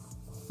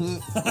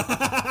 That's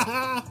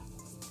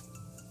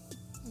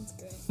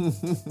great.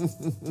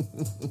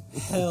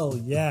 Hell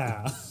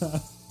yeah.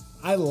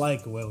 I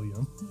like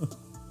William.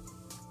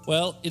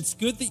 Well, it's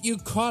good that you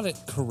caught it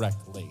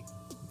correctly.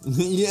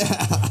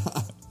 Yeah.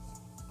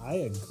 I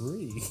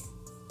agree.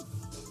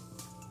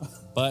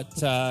 But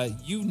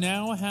you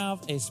now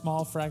have a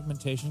small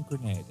fragmentation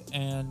grenade,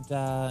 and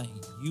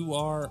you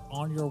are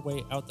on your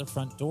way out the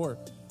front door.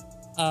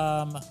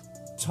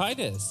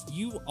 Titus,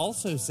 you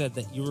also said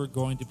that you were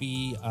going to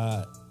be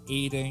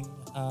aiding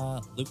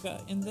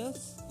Luca in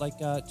this?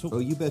 Oh,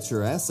 you bet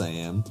your ass I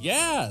am.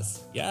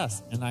 Yes,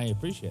 and I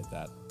appreciate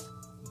that.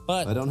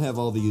 But I don't have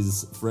all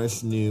these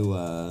fresh new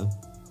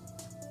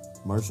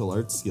martial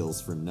arts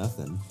skills for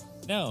nothing.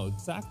 no,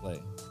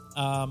 exactly.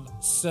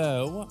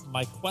 So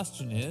my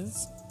question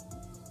is,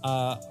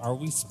 are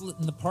we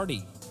splitting the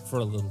party for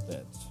a little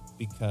bit?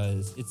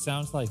 Because it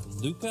sounds like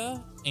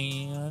Luca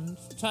and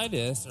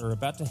Titus are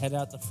about to head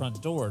out the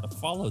front door to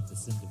follow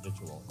this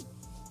individual.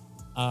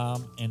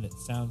 And it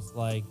sounds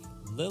like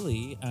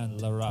Lily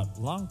and Laurent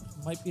Blanc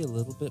might be a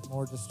little bit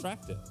more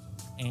distracted.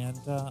 And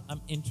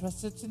I'm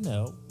interested to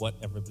know what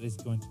everybody's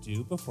going to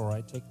do before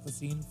I take the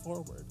scene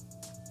forward.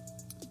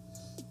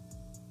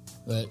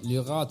 Well,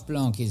 Laurent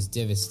Blanc is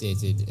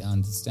devastated,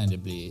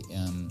 understandably.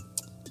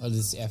 All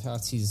this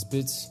effort he's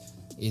put,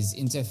 his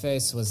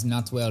interface was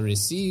not well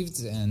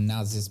received, and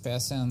now this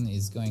person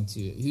is going to,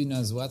 who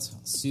knows what,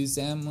 sue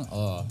them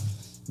or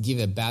give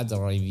a bad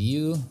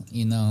review,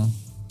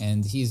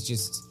 and he's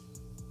just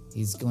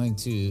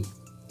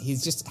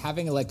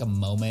having like a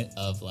moment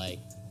of like,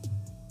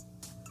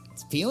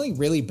 feeling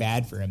really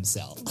bad for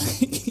himself.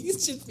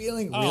 He's just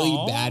feeling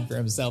really bad for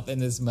himself in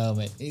this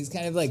moment. He's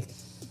kind of like,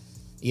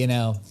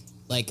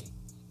 like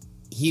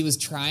he was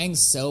trying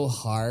so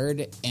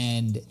hard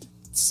and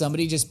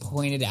somebody just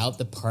pointed out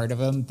the part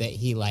of him that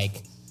he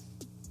like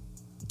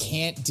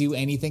can't do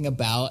anything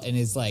about and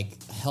is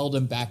like held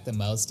him back the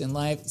most in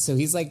life. So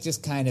he's like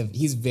just kind of,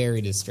 he's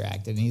very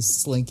distracted and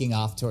he's slinking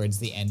off towards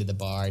the end of the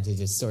bar to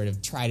just sort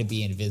of try to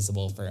be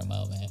invisible for a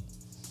moment.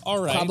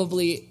 All right.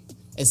 Probably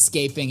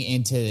escaping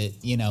into,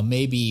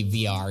 maybe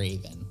VR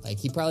even. Like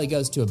he probably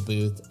goes to a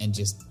booth and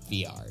just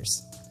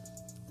VRs.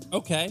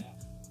 Okay,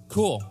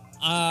 cool.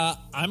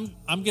 I'm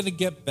gonna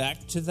get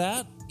back to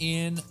that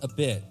in a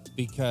bit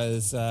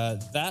because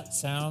that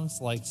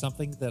sounds like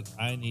something that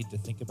I need to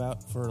think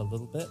about for a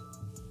little bit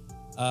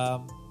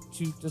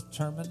to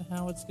determine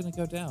how it's gonna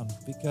go down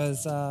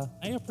because I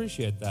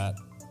appreciate that.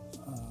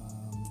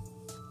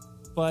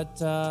 But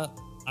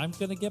I'm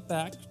gonna get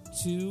back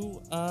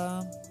to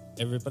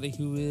everybody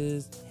who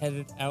is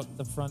headed out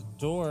the front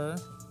door.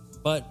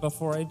 But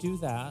before I do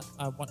that,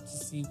 I want to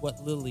see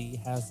what Lily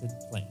has in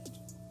planned.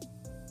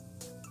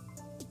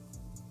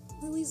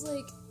 Lily's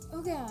like,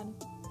 oh god,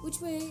 which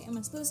way am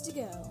I supposed to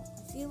go?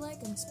 I feel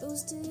like I'm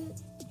supposed to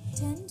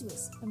tend to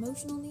his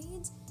emotional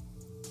needs,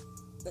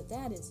 but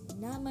that is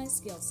not my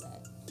skill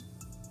set.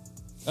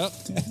 Oh,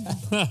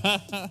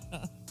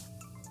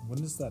 When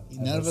does that?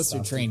 None ever of us are stop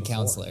you trained before?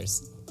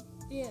 counselors.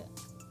 Yeah,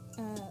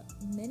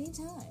 many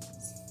times.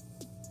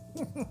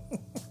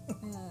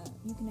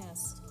 You can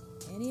ask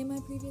any of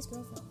my previous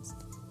girlfriends.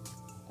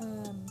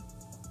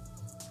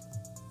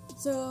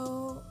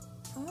 So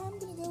I'm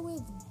gonna go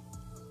with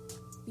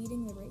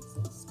beating the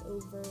racist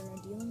over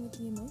dealing with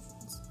the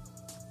emotions.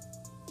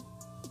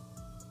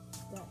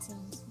 That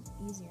sounds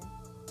easier.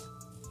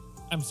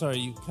 I'm sorry,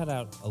 you cut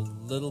out a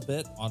little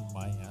bit on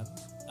my end.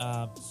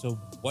 So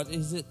what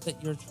is it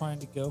that you're trying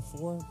to go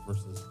for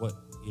versus what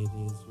it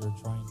is you're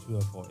trying to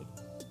avoid?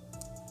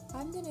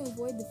 I'm gonna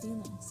avoid the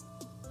feelings.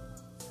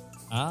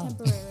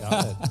 Temporarily.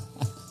 Got it.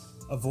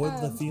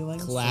 Avoid the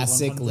feelings. for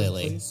Classic 100,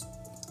 Lily. please.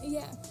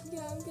 Yeah,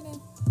 I'm gonna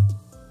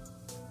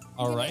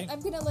All right. I'm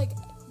gonna like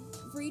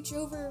reach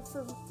over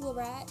for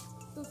Lorat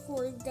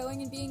before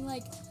going and being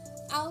like,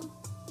 "I'll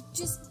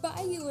just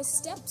buy you a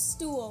step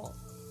stool."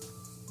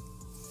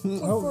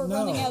 Before no.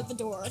 running out the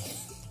door.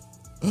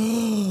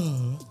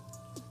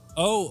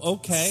 Oh,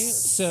 okay.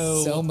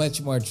 So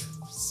much more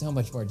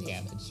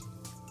damage.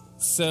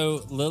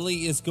 So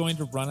Lily is going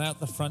to run out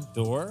the front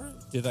door.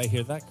 Did I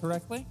hear that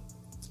correctly?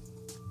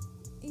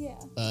 Yeah.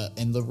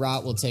 And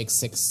Lerat will take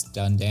 6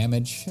 stun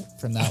damage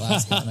from that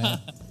last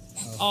comment.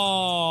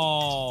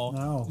 Oh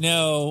No.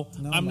 no!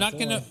 I'm not not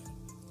gonna.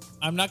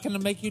 I'm not gonna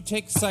make you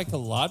take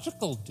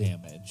psychological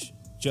damage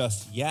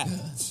just yet.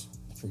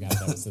 I forgot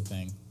that was the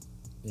thing.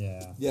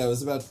 Yeah. Yeah, I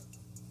was about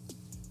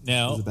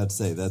No. to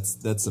say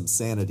that's some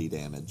sanity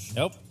damage.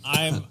 Nope.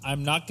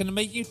 I'm not going to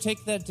make you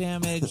take that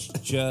damage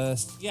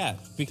just yet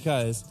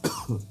because,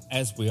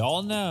 as we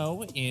all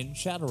know, in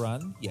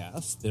Shadowrun,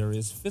 yes, there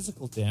is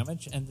physical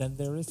damage and then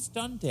there is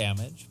stun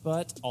damage,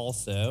 but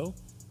also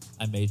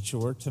I made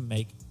sure to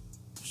make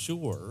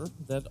sure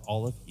that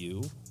all of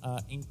you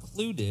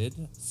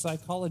included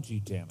psychology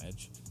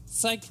damage,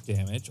 psych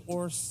damage,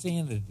 or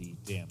sanity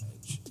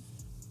damage.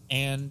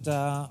 And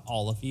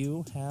all of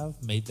you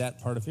have made that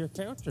part of your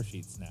character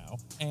sheets now.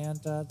 And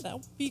that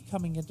will be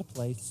coming into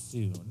play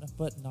soon,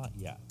 but not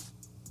yet.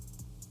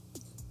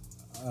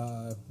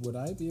 Would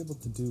I be able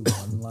to do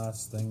one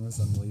last thing as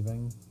I'm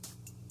leaving?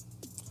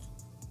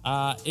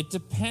 It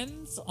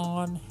depends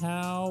on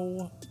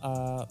how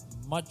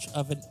much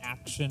of an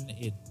action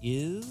it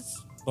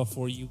is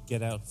before you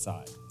get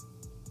outside.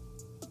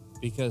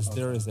 Because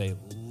there is a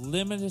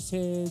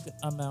limited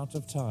amount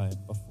of time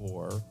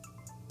before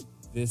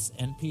this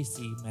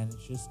NPC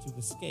manages to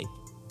escape.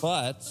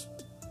 But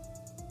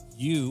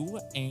you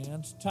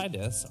and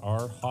Titus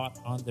are hot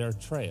on their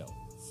trails.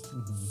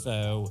 Mm-hmm.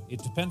 So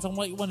it depends on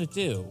what you want to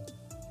do,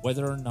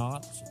 whether or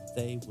not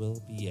they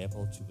will be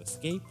able to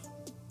escape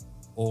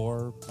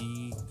or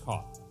be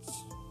caught.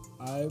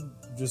 I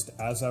just,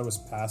 as I was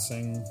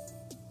passing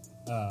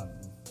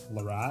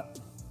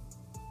Lorat,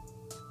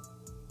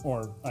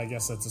 or I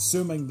guess that's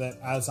assuming that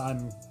as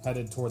I'm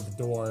headed toward the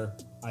door,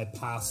 I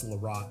pass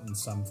Lorat in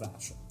some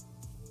fashion.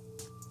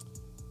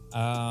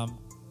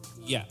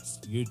 Yes,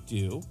 you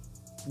do.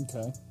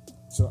 Okay.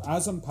 So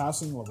as I'm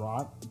passing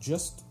Lorat,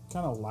 just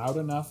kind of loud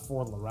enough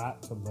for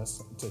Lorat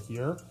to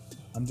hear,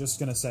 I'm just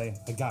going to say,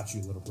 "I got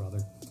you, little brother."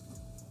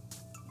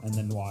 And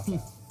then walk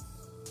out.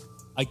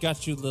 I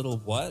got you, little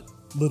what?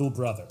 Little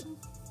brother.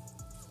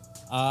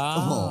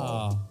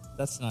 Ah,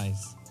 that's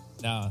nice.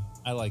 No,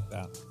 I like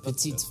that.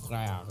 Petit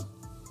frère.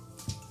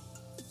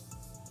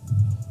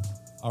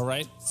 All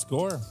right,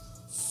 score.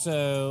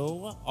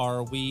 So,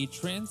 are we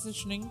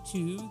transitioning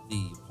to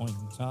the point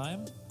in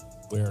time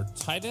where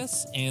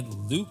Titus and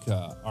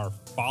Luca are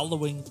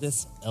following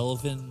this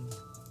elven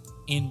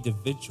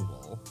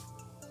individual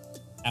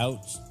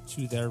out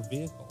to their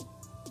vehicle?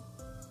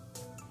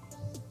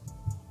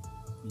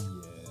 Yeah.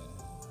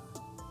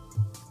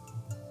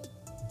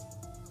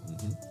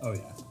 Oh,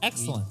 yeah.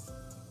 Excellent.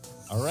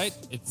 All right,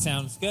 it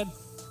sounds good.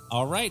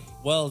 All right,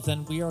 well,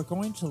 then we are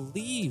going to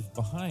leave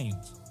behind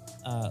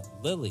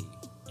Lily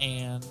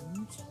and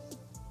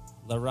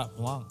Lerat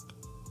Blanc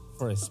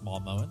for a small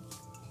moment.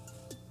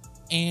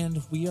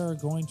 And we are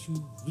going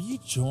to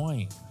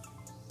rejoin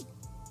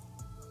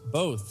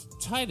both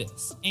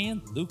Titus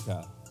and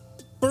Luca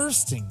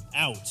bursting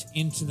out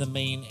into the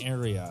main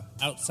area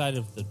outside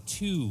of the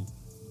 2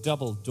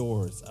 double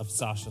doors of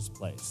Sasha's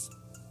place.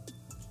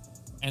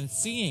 And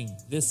seeing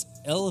this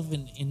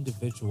elven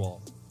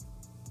individual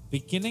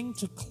beginning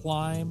to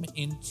climb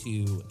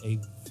into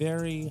a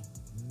very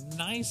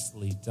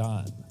nicely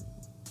done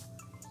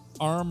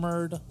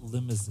armored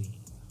limousine.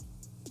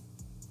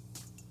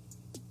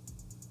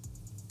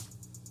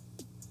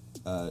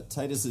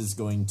 Titus is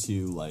going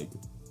to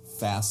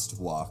fast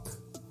walk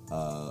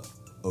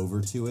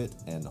over to it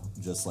and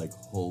just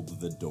hold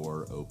the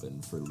door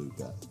open for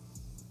Luca.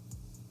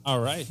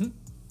 All right.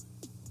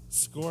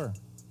 Score.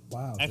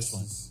 Wow.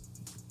 Excellent. This is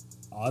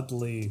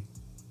oddly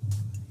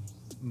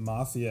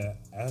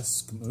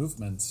mafia-esque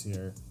movements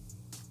here.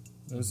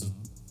 There's a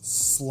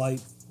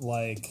slight,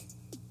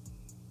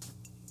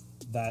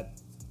 that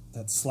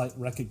slight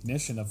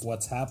recognition of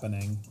what's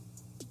happening,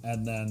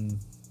 and then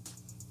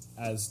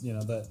as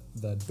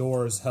the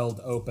doors held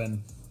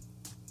open,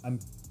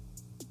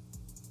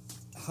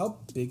 how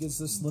big is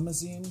this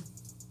limousine?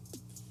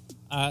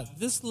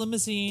 This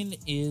limousine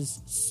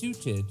is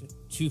suited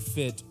to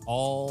fit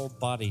all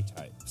body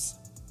types.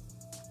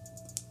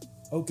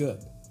 Oh,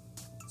 good.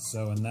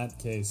 So in that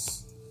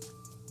case,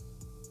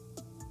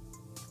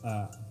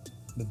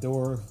 the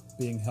door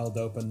being held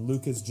open,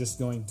 Luca's just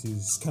going to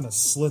kind of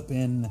slip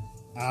in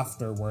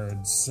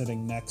afterwards,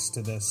 sitting next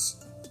to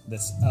this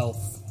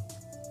elf,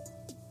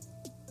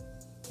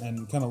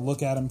 and kind of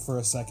look at him for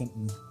a second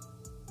and,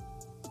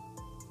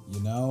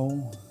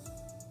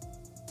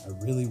 I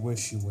really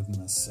wish you wouldn't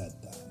have said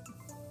that.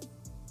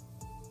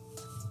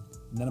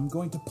 And then I'm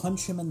going to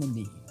punch him in the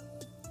knee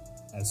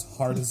as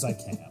hard as I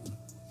can.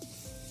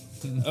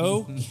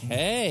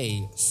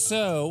 Okay,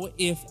 so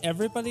if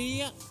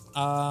everybody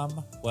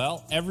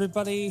Well,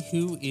 everybody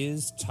who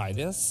is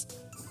Titus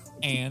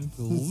and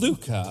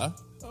Luca,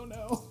 Oh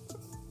no.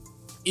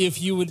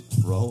 if you would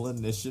Roll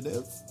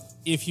initiative.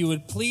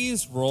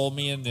 please roll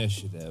me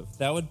initiative,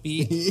 that would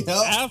be Yep.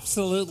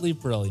 absolutely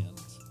brilliant.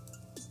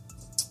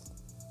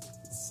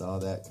 Saw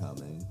that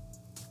coming.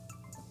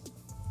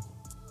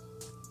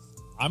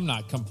 I'm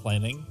not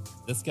complaining.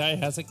 This guy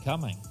has it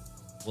coming.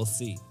 We'll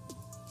see.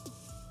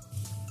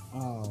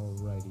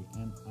 Alrighty,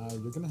 and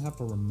you're gonna have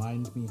to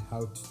remind me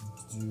how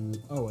to do.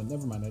 Oh, and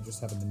never mind. I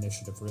just have an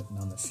initiative written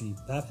on the sheet.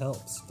 That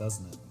helps,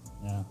 doesn't it?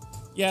 Yeah.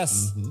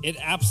 Yes, it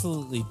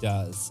absolutely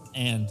does.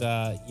 And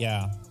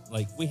yeah,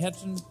 like we had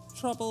some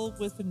trouble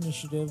with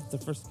initiative the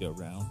first go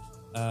round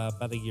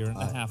about a year and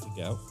a half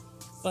ago,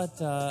 but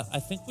I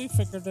think we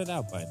figured it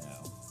out by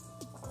now.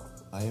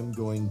 I am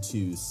going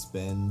to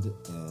spend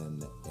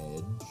an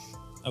edge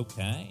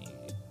Okay.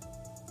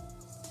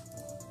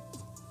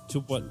 To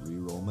what? to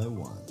reroll my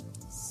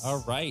ones.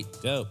 All right,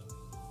 dope.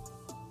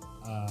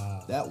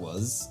 That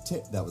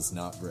was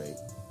not great.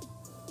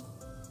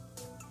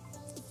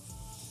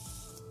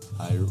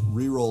 I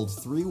re-rolled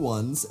 3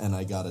 ones and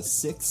I got a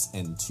 6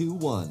 and 2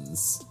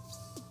 1s.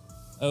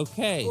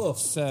 Okay, Oof.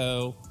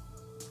 so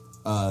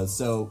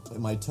So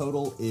my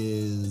total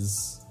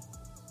is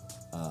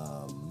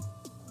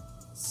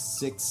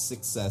 6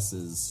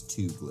 successes,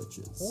 2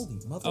 glitches. Holy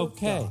mother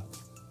Okay. of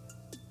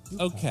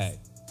God. okay.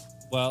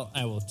 Well,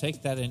 I will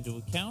take that into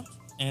account,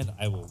 and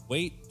I will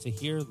wait to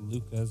hear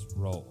Luca's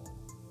roll.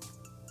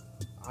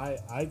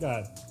 I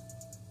got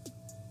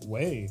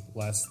way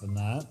less than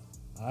that.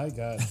 I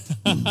got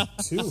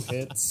 2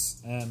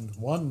 hits and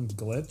 1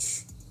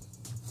 glitch.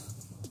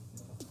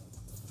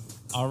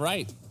 All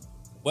right.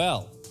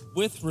 Well,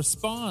 with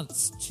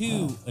response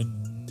to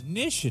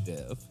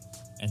initiative,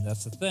 and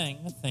that's the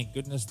thing, thank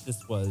goodness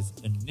this was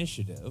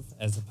initiative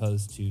as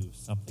opposed to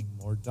something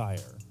more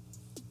dire.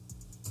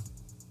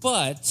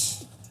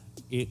 But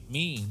it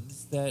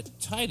means that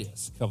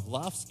Titus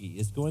Kovlovsky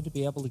is going to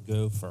be able to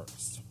go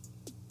first.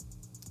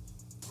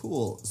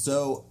 Cool.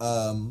 So,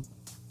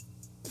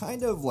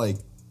 kind of like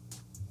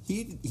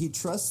he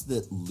trusts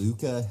that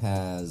Luca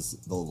has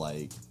the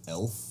like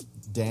elf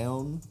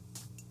down,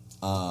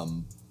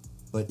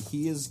 but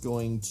he is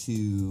going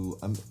to.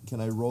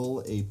 Can I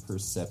roll a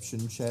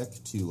perception check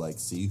to like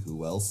see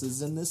who else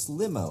is in this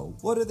limo?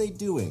 What are they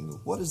doing?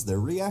 What is their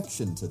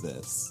reaction to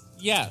this?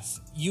 Yes,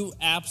 you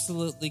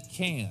absolutely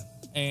can.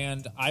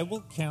 And I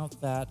will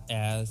count that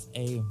as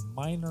a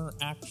minor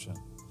action.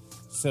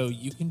 So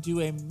you can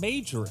do a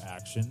major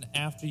action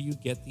after you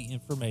get the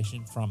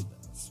information from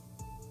this.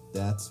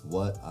 That's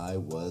what I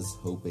was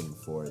hoping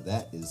for.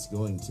 That is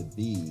going to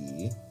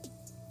be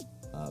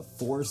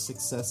 4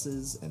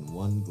 successes and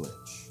 1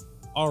 glitch.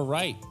 All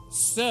right.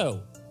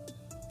 So,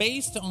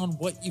 based on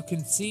what you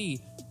can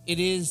see, it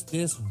is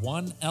this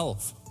one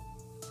elf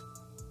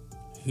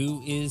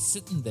who is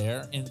sitting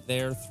there in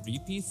their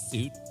 3-piece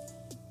suit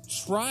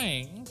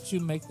trying to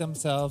make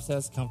themselves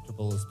as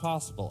comfortable as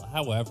possible.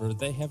 However,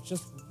 they have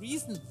just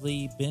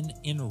recently been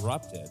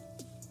interrupted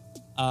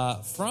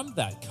from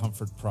that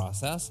comfort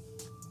process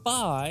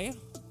by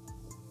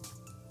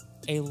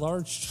a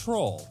large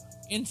troll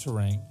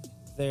entering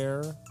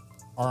their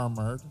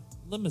armored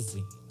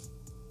limousine.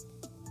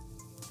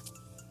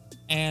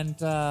 And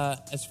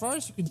as far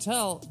as you can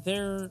tell,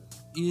 there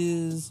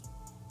is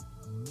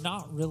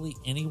not really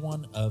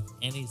anyone of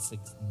any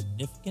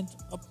significant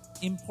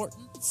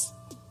importance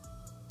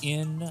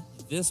in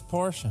this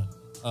portion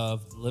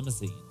of the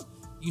limousine.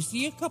 You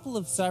see a couple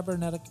of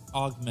cybernetic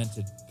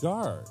augmented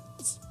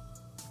guards,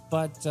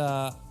 but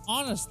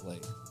honestly,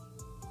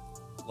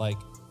 like,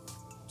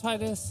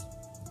 Titus,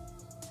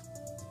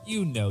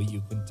 you know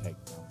you can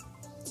take them.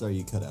 Sorry,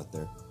 you cut out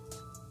there.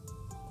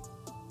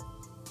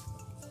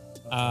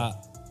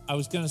 I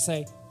was going to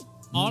say,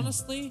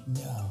 honestly,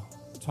 No.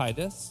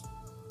 Titus,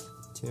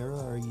 Tara,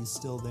 are you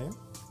still there?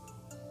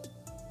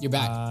 You're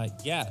back.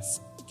 yes.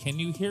 Can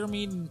you hear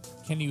me?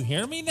 Can you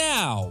hear me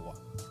now?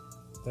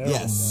 There we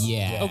Yes. go.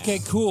 Yeah. Okay,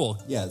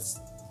 cool. Yes.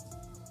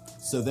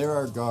 So there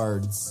are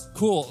guards.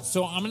 Cool.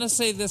 So I'm going to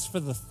say this for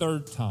the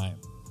third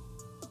time.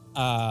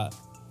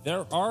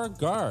 There are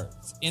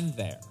guards in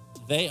there.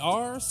 They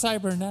are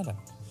cybernetic.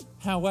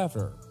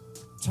 However,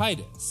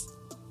 Titus,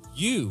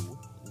 you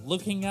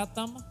looking at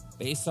them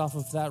based off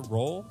of that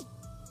roll,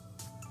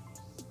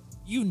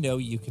 you know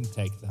you can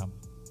take them.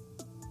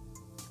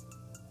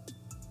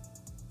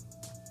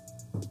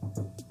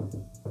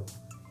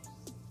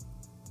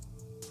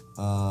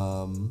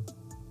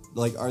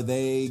 Like, are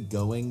they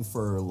going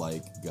for,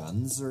 like,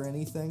 guns or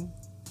anything?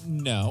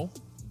 No,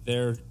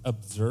 they're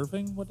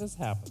observing what is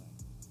happening.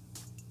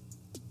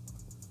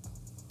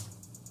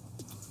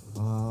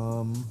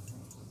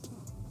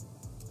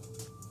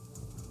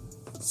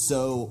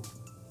 So,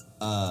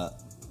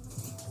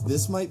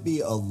 this might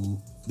be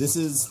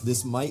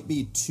this might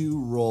be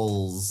 2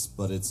 rolls,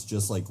 but it's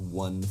just like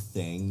one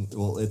thing.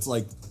 Well, it's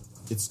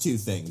 2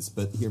 things,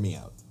 but hear me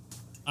out.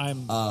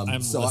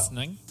 I'm so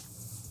listening.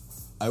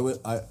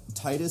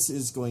 Titus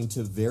is going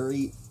to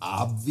very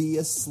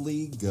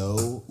obviously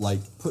go, like,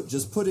 put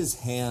his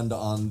hand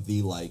on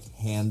the, like,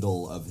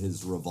 handle of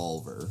his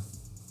revolver,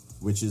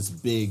 which is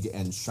big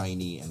and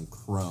shiny and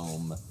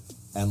chrome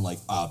and, like,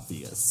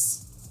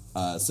 obvious.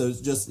 So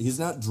it's just, he's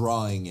not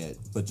drawing it,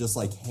 but just,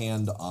 like,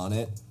 hand on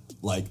it,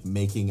 like,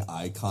 making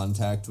eye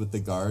contact with the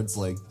guards,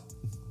 like,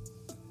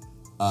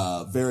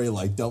 very,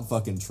 like, don't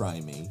fucking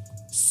try me.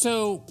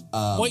 So,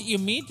 what you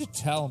mean to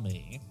tell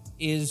me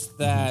is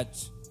that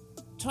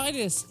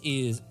Titus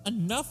is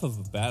enough of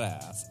a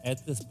badass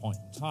at this point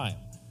in time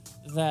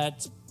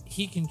that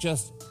he can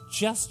just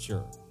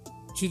gesture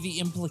to the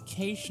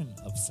implication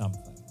of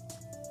something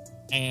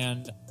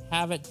and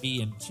have it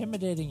be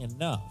intimidating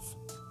enough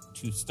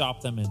to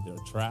stop them in their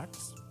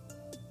tracks?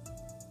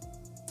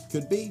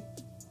 Could be.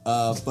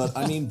 But,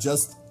 I mean,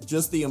 just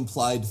the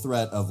implied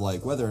threat of,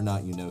 like, whether or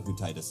not you know who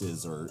Titus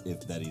is or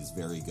if that he's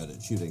very good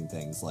at shooting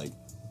things, like,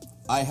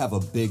 I have a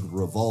big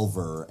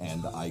revolver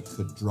and I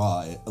could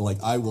draw it. Like,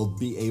 I will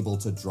be able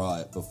to draw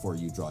it before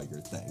you draw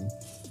your thing.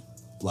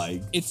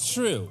 Like, it's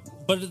true,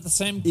 but at the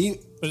same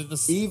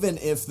even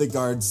if the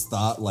guards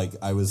thought, like,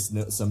 I was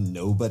some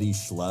nobody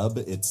schlub,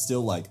 it's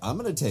still like, I'm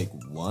gonna take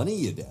one of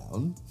you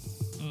down.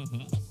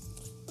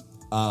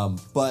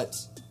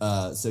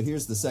 So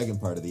here's the second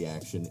part of the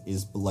action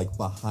is, like,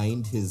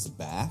 behind his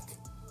back,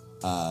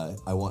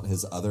 I want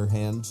his other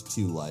hand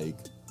to, like,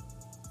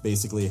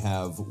 basically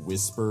have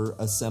Whisper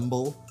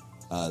assemble,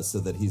 so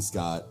that he's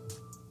got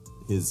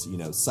his,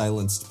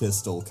 silenced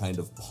pistol kind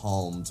of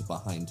palmed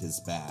behind his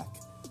back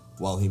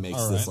while he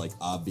makes this, like,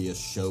 obvious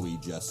showy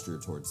gesture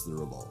towards the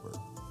revolver.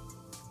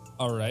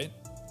 All right.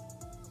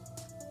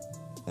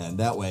 And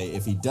that way,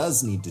 if he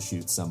does need to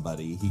shoot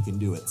somebody, he can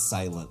do it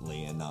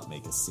silently and not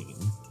make a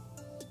scene.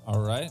 All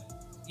right.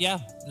 Yeah,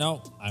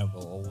 no, I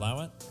will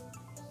allow it.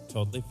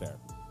 Totally fair.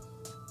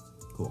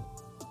 Cool.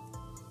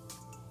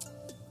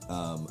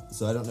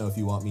 So I don't know if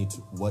you want me to,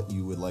 what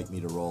you would like me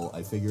to roll.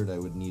 I figured I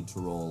would need to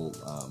roll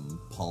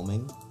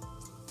palming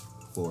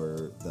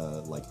for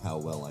the, like, how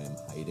well I am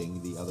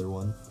hiding the other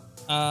one.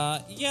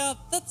 Yeah,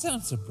 that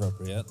sounds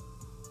appropriate.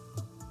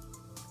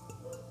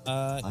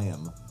 I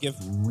am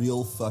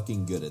real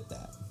fucking good at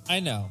that. I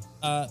know.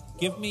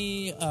 Give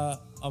me a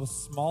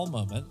small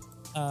moment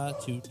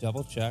to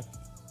double check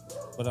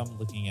what I'm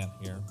looking at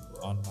here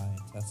on my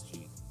test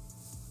sheet.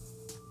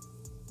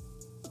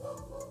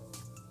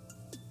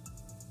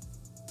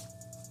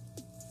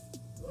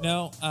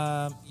 No,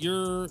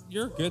 you're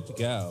good to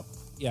go.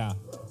 Yeah.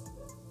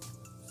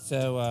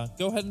 So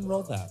go ahead and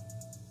roll that.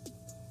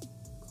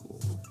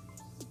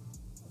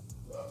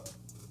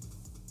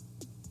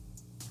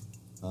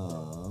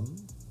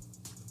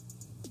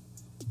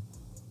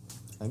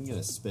 I'm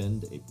gonna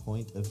spend a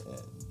point of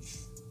edge.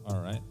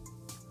 All right.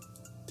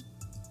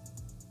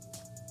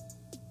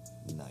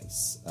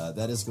 Nice.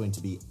 That is going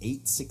to be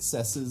 8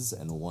 successes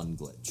and 1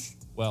 glitch.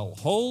 Well,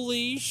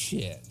 holy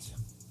shit.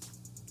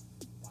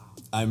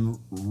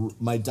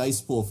 My dice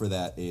pool for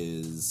that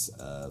is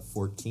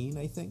 14,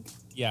 I think.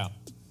 Yeah.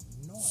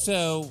 Nice.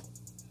 So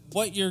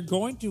what you're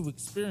going to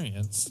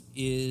experience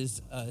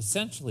is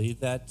essentially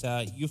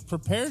that you've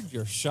prepared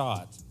your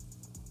shot,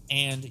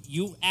 and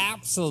you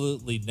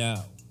absolutely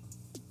know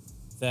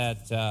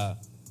that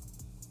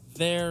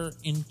they're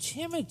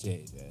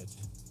intimidated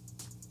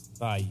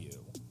by you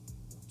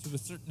to a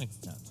certain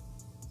extent,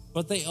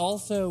 but they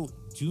also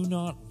do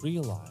not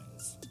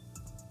realize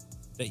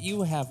that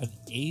you have an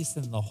ace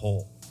in the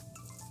hole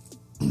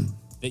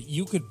that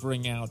you could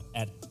bring out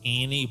at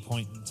any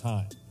point in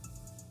time.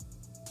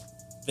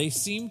 They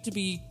seem to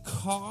be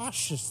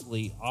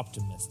cautiously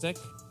optimistic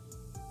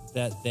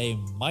that they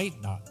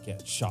might not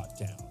get shot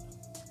down.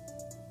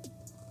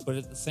 But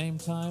at the same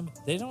time,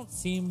 they don't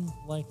seem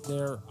like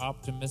they're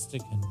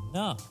optimistic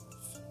enough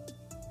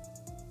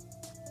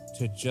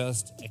to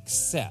just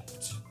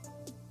accept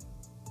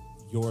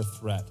your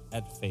threat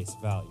at face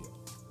value.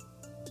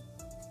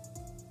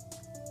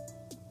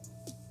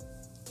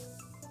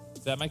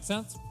 Does that make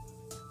sense?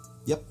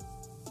 Yep.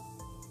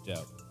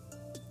 Dope.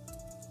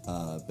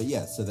 But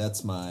yeah, so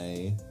that's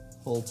my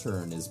whole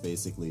turn is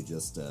basically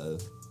just,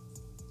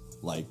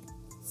 like,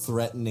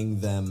 threatening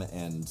them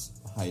and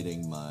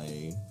hiding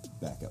my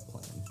backup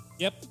plan.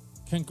 Yep.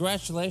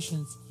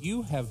 Congratulations,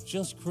 you have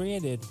just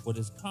created what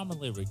is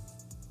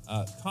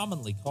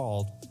commonly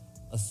called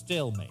a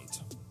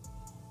stalemate.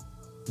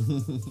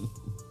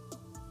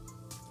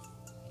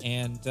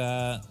 And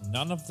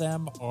none of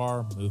them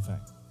are moving.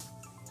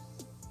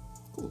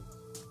 Cool.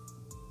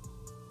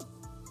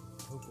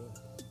 Oh, good.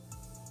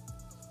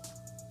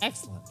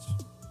 Excellent.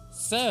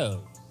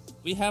 So,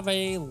 we have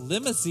a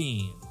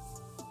limousine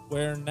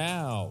where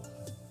now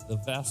the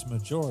vast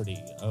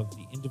majority of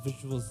the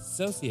individuals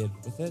associated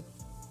with it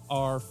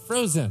are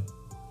frozen,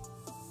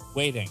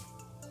 waiting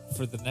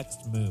for the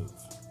next move.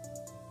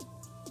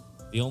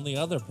 The only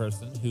other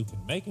person who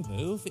can make a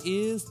move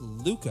is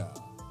Luca.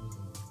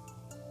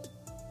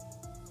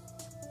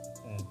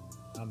 And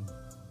I'm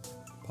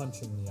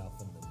punching the elf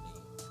in the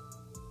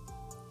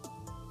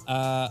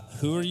knee.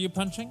 Who are you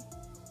punching?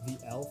 The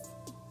elf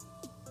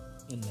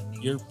In the knee.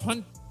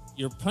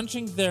 You're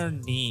punching their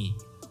knee.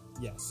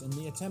 Yes, in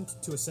the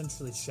attempt to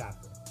essentially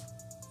shatter.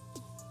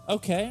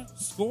 Okay,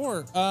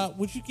 score.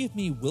 Would you give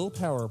me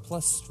willpower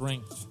plus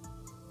strength?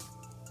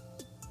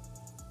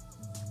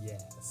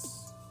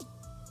 Yes.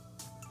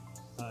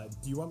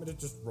 Do you want me to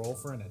just roll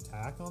for an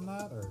attack on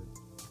that, or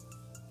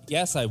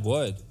Yes, I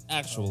would,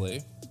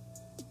 actually.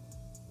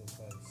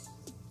 because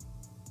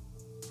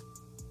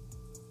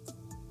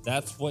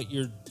That's what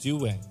you're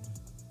doing.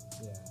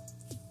 yeah.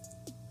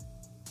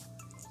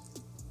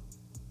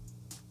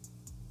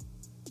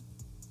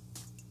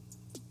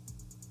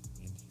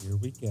 And here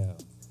we go.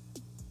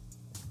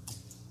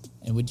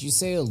 And would you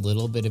say a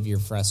little bit of your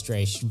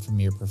frustration from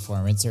your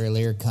performance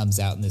earlier comes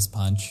out in this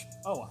punch?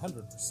 Oh,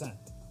 100%.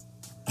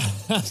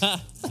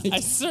 I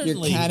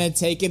certainly... You're kind of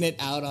taking it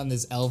out on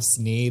this elf's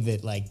knee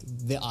that, like,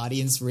 the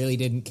audience really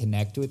didn't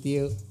connect with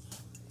you.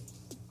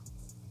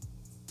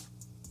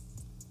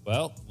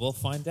 Well, we'll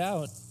find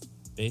out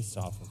based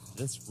off of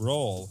this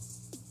roll.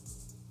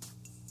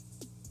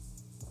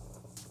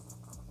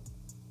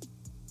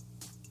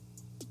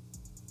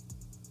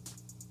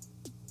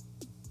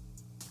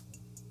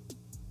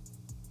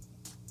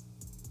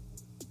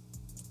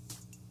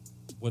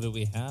 What do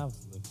we have,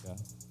 Luca?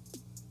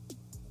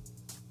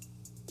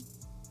 It's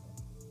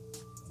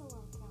a lot of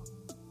counting.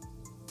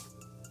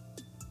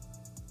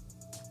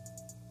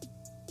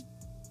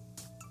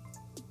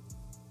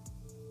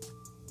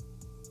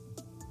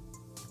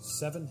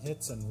 7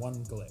 hits and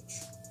 1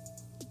 glitch.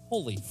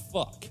 Holy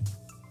fuck.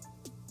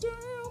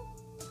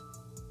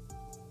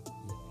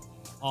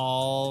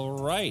 All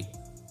right.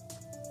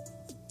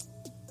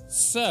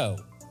 So,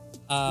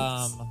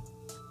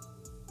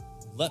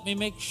 let me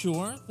make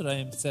sure that I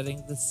am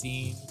setting the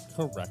scene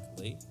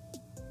correctly.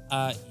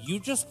 You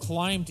just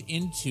climbed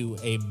into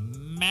a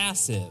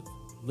massive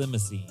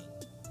limousine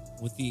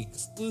with the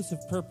exclusive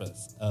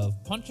purpose of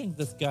punching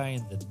this guy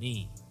in the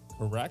knee,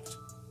 correct?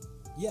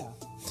 Yeah.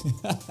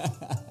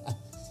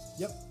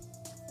 Yep.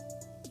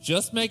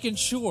 Just making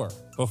sure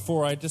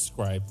before I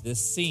describe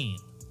this scene.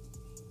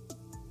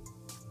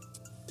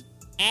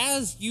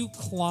 As you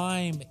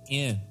climb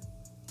in,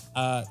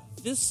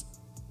 this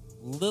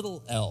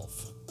little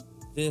elf,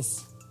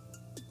 this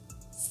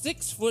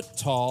 6 foot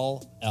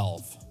tall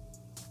elf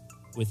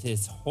with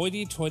his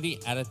hoity-toity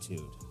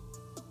attitude,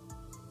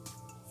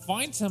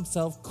 finds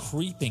himself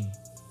creeping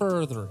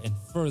further and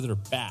further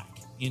back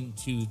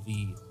into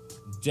the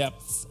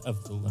depths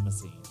of the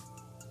limousine,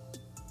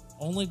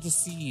 only to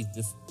see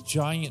this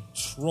giant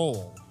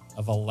troll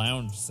of a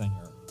lounge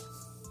singer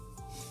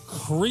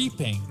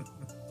creeping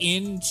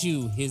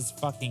into his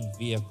fucking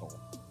vehicle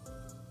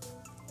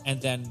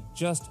and then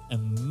just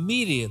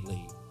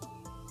immediately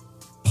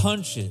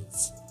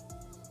punches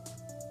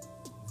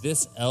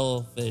this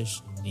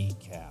elfish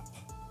kneecap.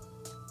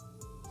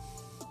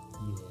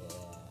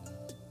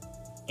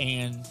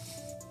 And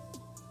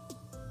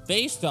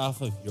based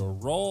off of your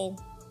roll,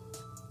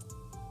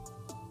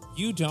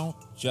 you don't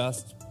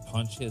just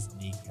punch his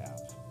kneecap.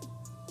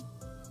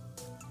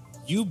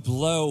 You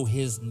blow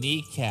his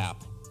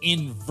kneecap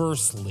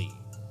inversely.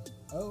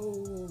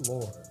 Oh,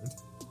 Lord.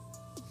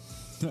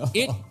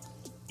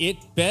 It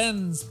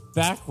bends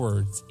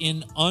backwards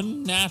in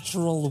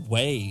unnatural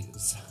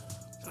ways.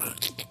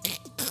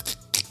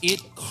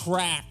 It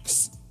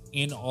cracks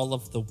in all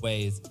of the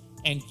ways,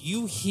 and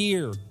you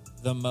hear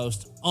the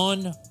most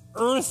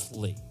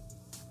unearthly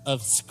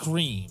of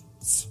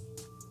screams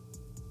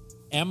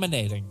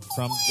emanating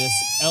from this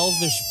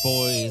elvish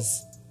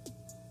boy's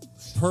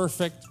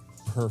perfect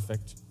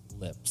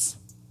lips.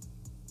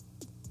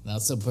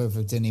 Not so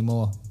perfect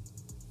anymore.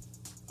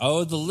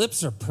 Oh, the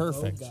lips are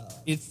perfect. Oh, God.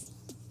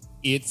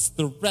 It's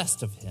the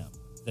rest of him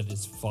that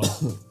is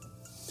fucked,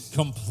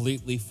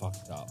 completely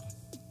fucked up.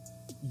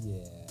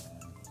 Yeah.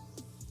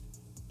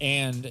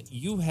 And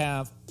you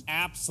have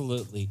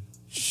absolutely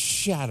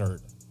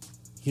shattered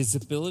his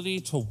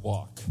ability to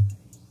walk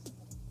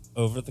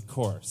over the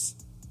course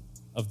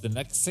of the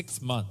next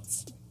 6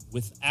 months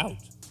without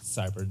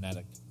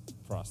cybernetic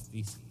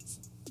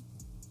prostheses.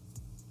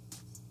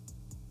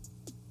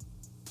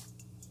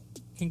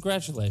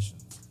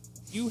 Congratulations.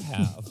 You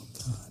have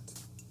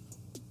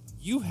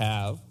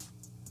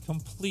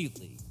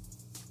completely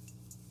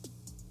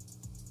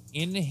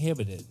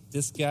inhibited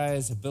this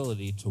guy's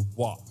ability to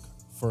walk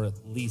for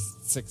at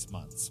least 6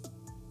 months.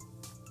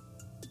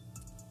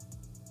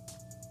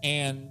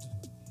 And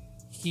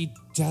he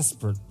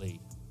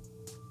desperately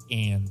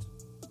and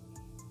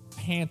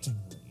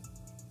pantingly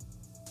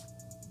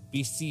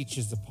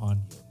beseeches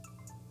upon you.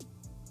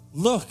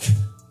 Look,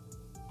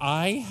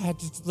 I had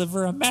to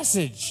deliver a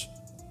message.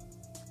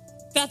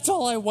 That's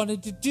all I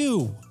wanted to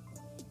do.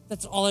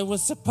 That's all I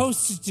was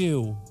supposed to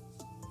do.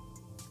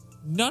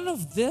 None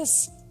of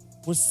this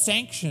was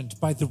sanctioned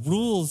by the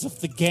rules of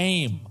the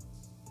game.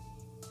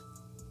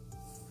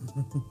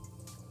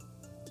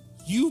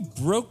 You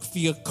broke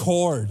the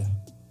accord.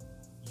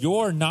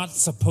 You're not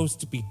supposed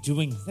to be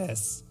doing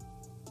this.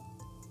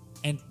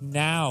 And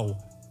now,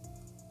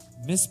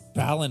 Miss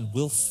Balin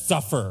will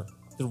suffer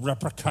the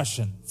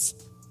repercussions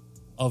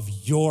of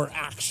your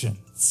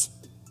actions.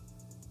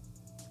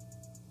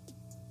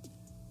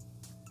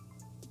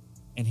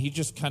 and he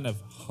just kind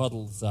of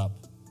huddles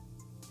up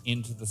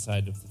into the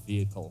side of the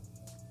vehicle,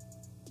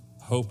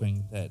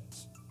 hoping that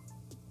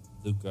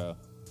Luca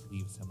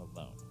leaves him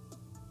alone.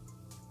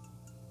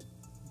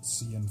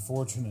 See,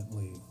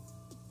 unfortunately,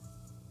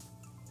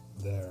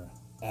 they're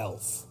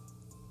elf.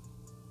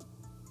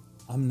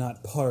 I'm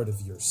not part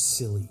of your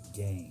silly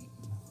game.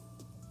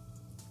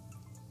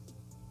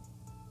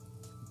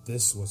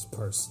 This was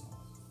personal.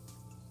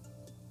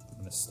 I'm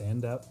going to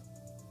stand up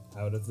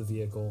out of the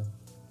vehicle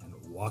and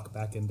walk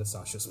back into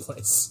Sasha's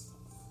place.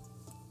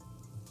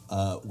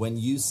 When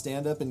you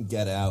stand up and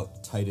get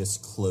out, Titus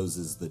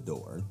closes the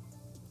door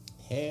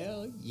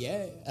Hell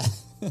yeah.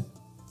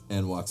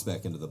 and walks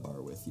back into the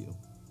bar with you.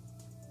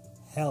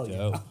 Hell yeah.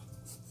 Dope.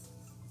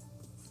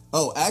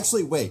 Oh,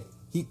 actually, wait.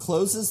 He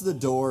closes the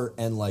door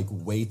and,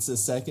 waits a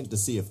second to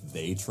see if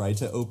they try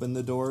to open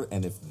the door,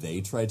 and if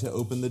they try to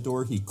open the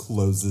door, he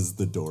closes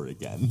the door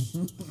again.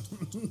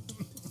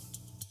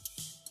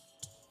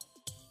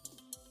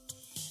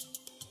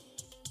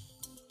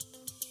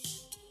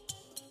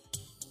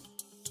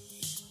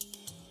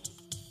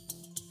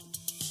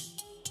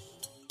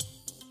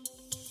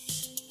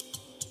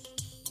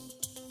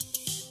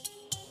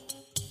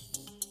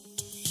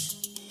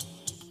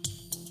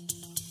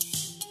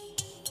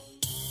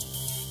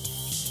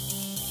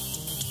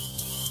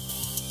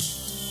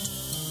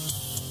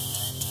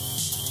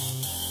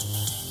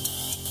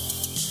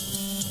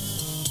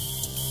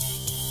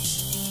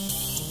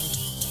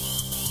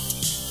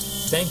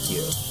 Thank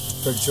you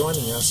for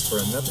joining us for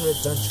another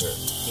adventure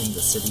in the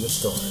City of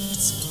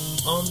Thorns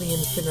on the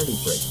Infinity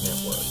Break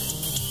Network.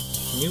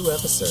 New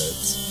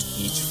episodes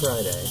each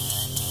Friday.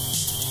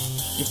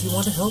 If you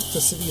want to help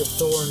the City of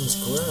Thorns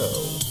grow,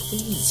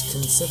 please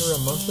consider a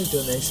monthly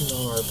donation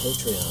on our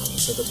Patreon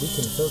so that we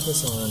can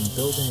focus on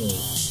building a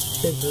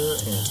bigger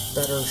and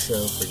better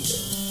show for you,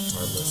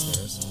 our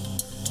listeners,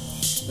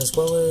 as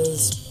well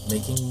as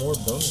making more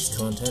bonus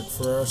content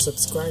for our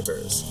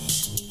subscribers.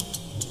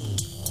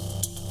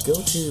 Go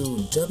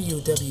to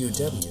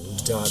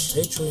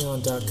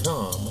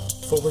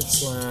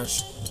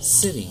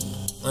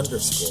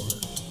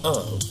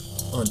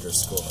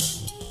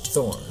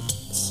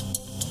www.patreon.com/city_of_thorns.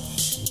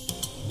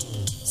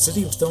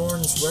 City of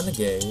Thorns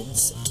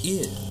Renegades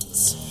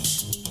is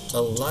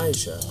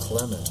Elijah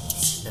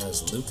Clemens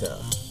as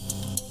Luca,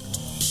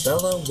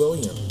 Bella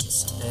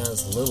Williams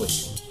as Lily,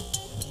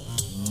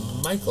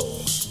 Michael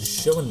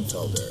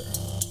Schoenfelder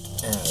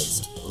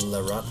as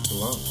Laurent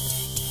Blanc,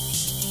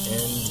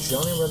 and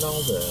Johnny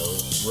Ronaldo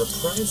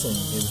reprising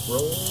his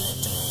role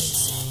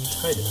as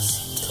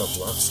Titus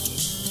Kovlovsky.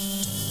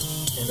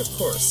 And of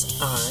course,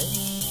 I,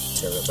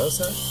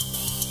 Terrabosa,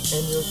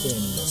 am your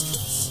game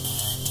mistress.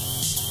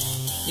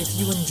 If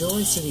you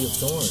enjoy City of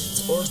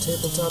Thorns or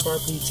tabletop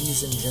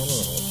RPGs in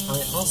general,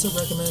 I also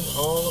recommend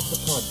all of the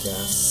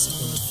podcasts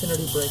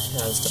Infinity Break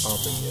has to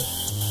offer you.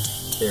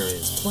 There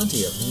is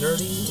plenty of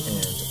nerdy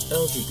and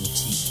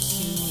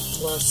LGBTQ+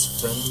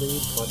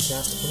 friendly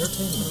podcast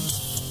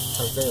entertainment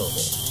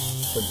available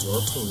for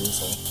your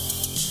perusal.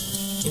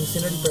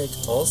 Infinity Break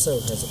also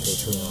has a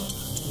Patreon,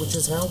 which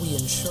is how we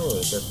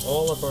ensure that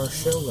all of our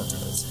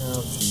showrunners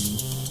have the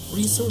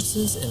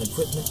resources and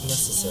equipment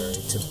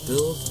necessary to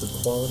build the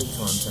quality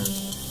content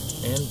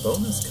and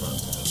bonus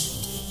content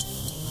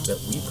that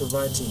we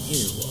provide to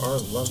you, our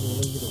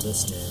lovely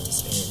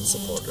listeners and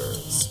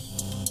supporters.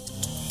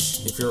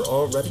 If you're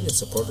already a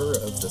supporter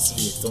of the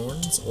City of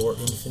Thorns or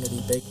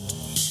Infinity Break,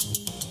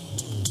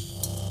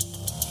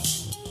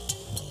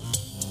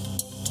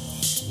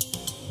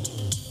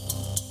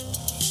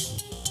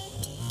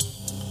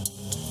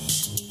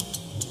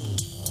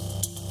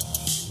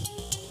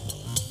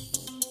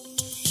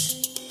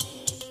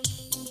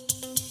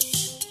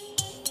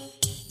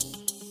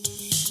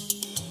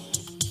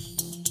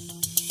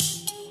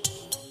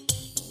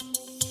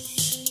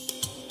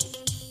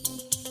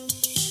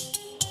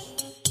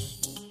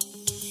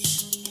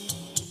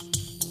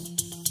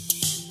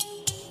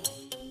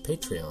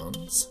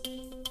 Patreons,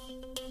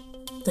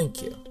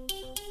 thank you.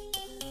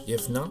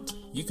 If not,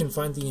 you can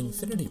find the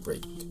Infinity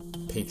Break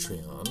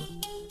Patreon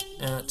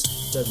at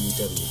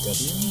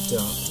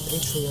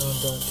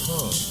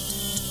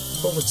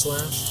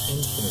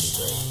www.patreon.com/Infinity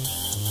Break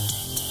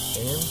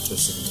and the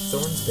City of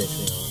Thorns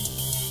Patreon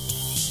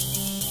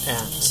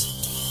at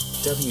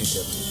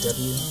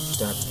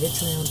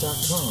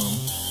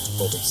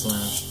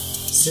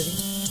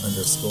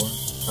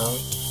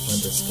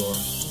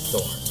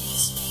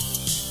www.patreon.com/city_of_thorns.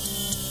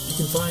 You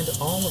can find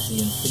all of the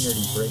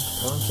Infinity Break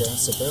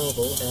podcasts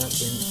available at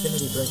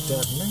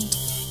infinitybreak.net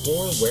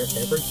or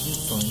wherever you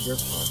find your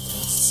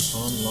podcasts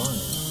online.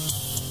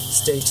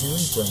 Stay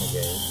tuned,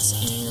 Renegades,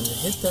 and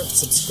hit that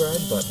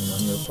subscribe button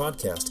on your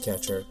podcast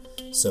catcher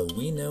so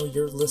we know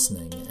you're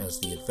listening as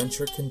the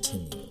adventure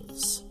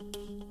continues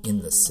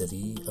in the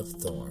City of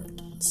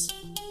Thorns.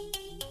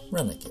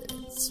 Renegade.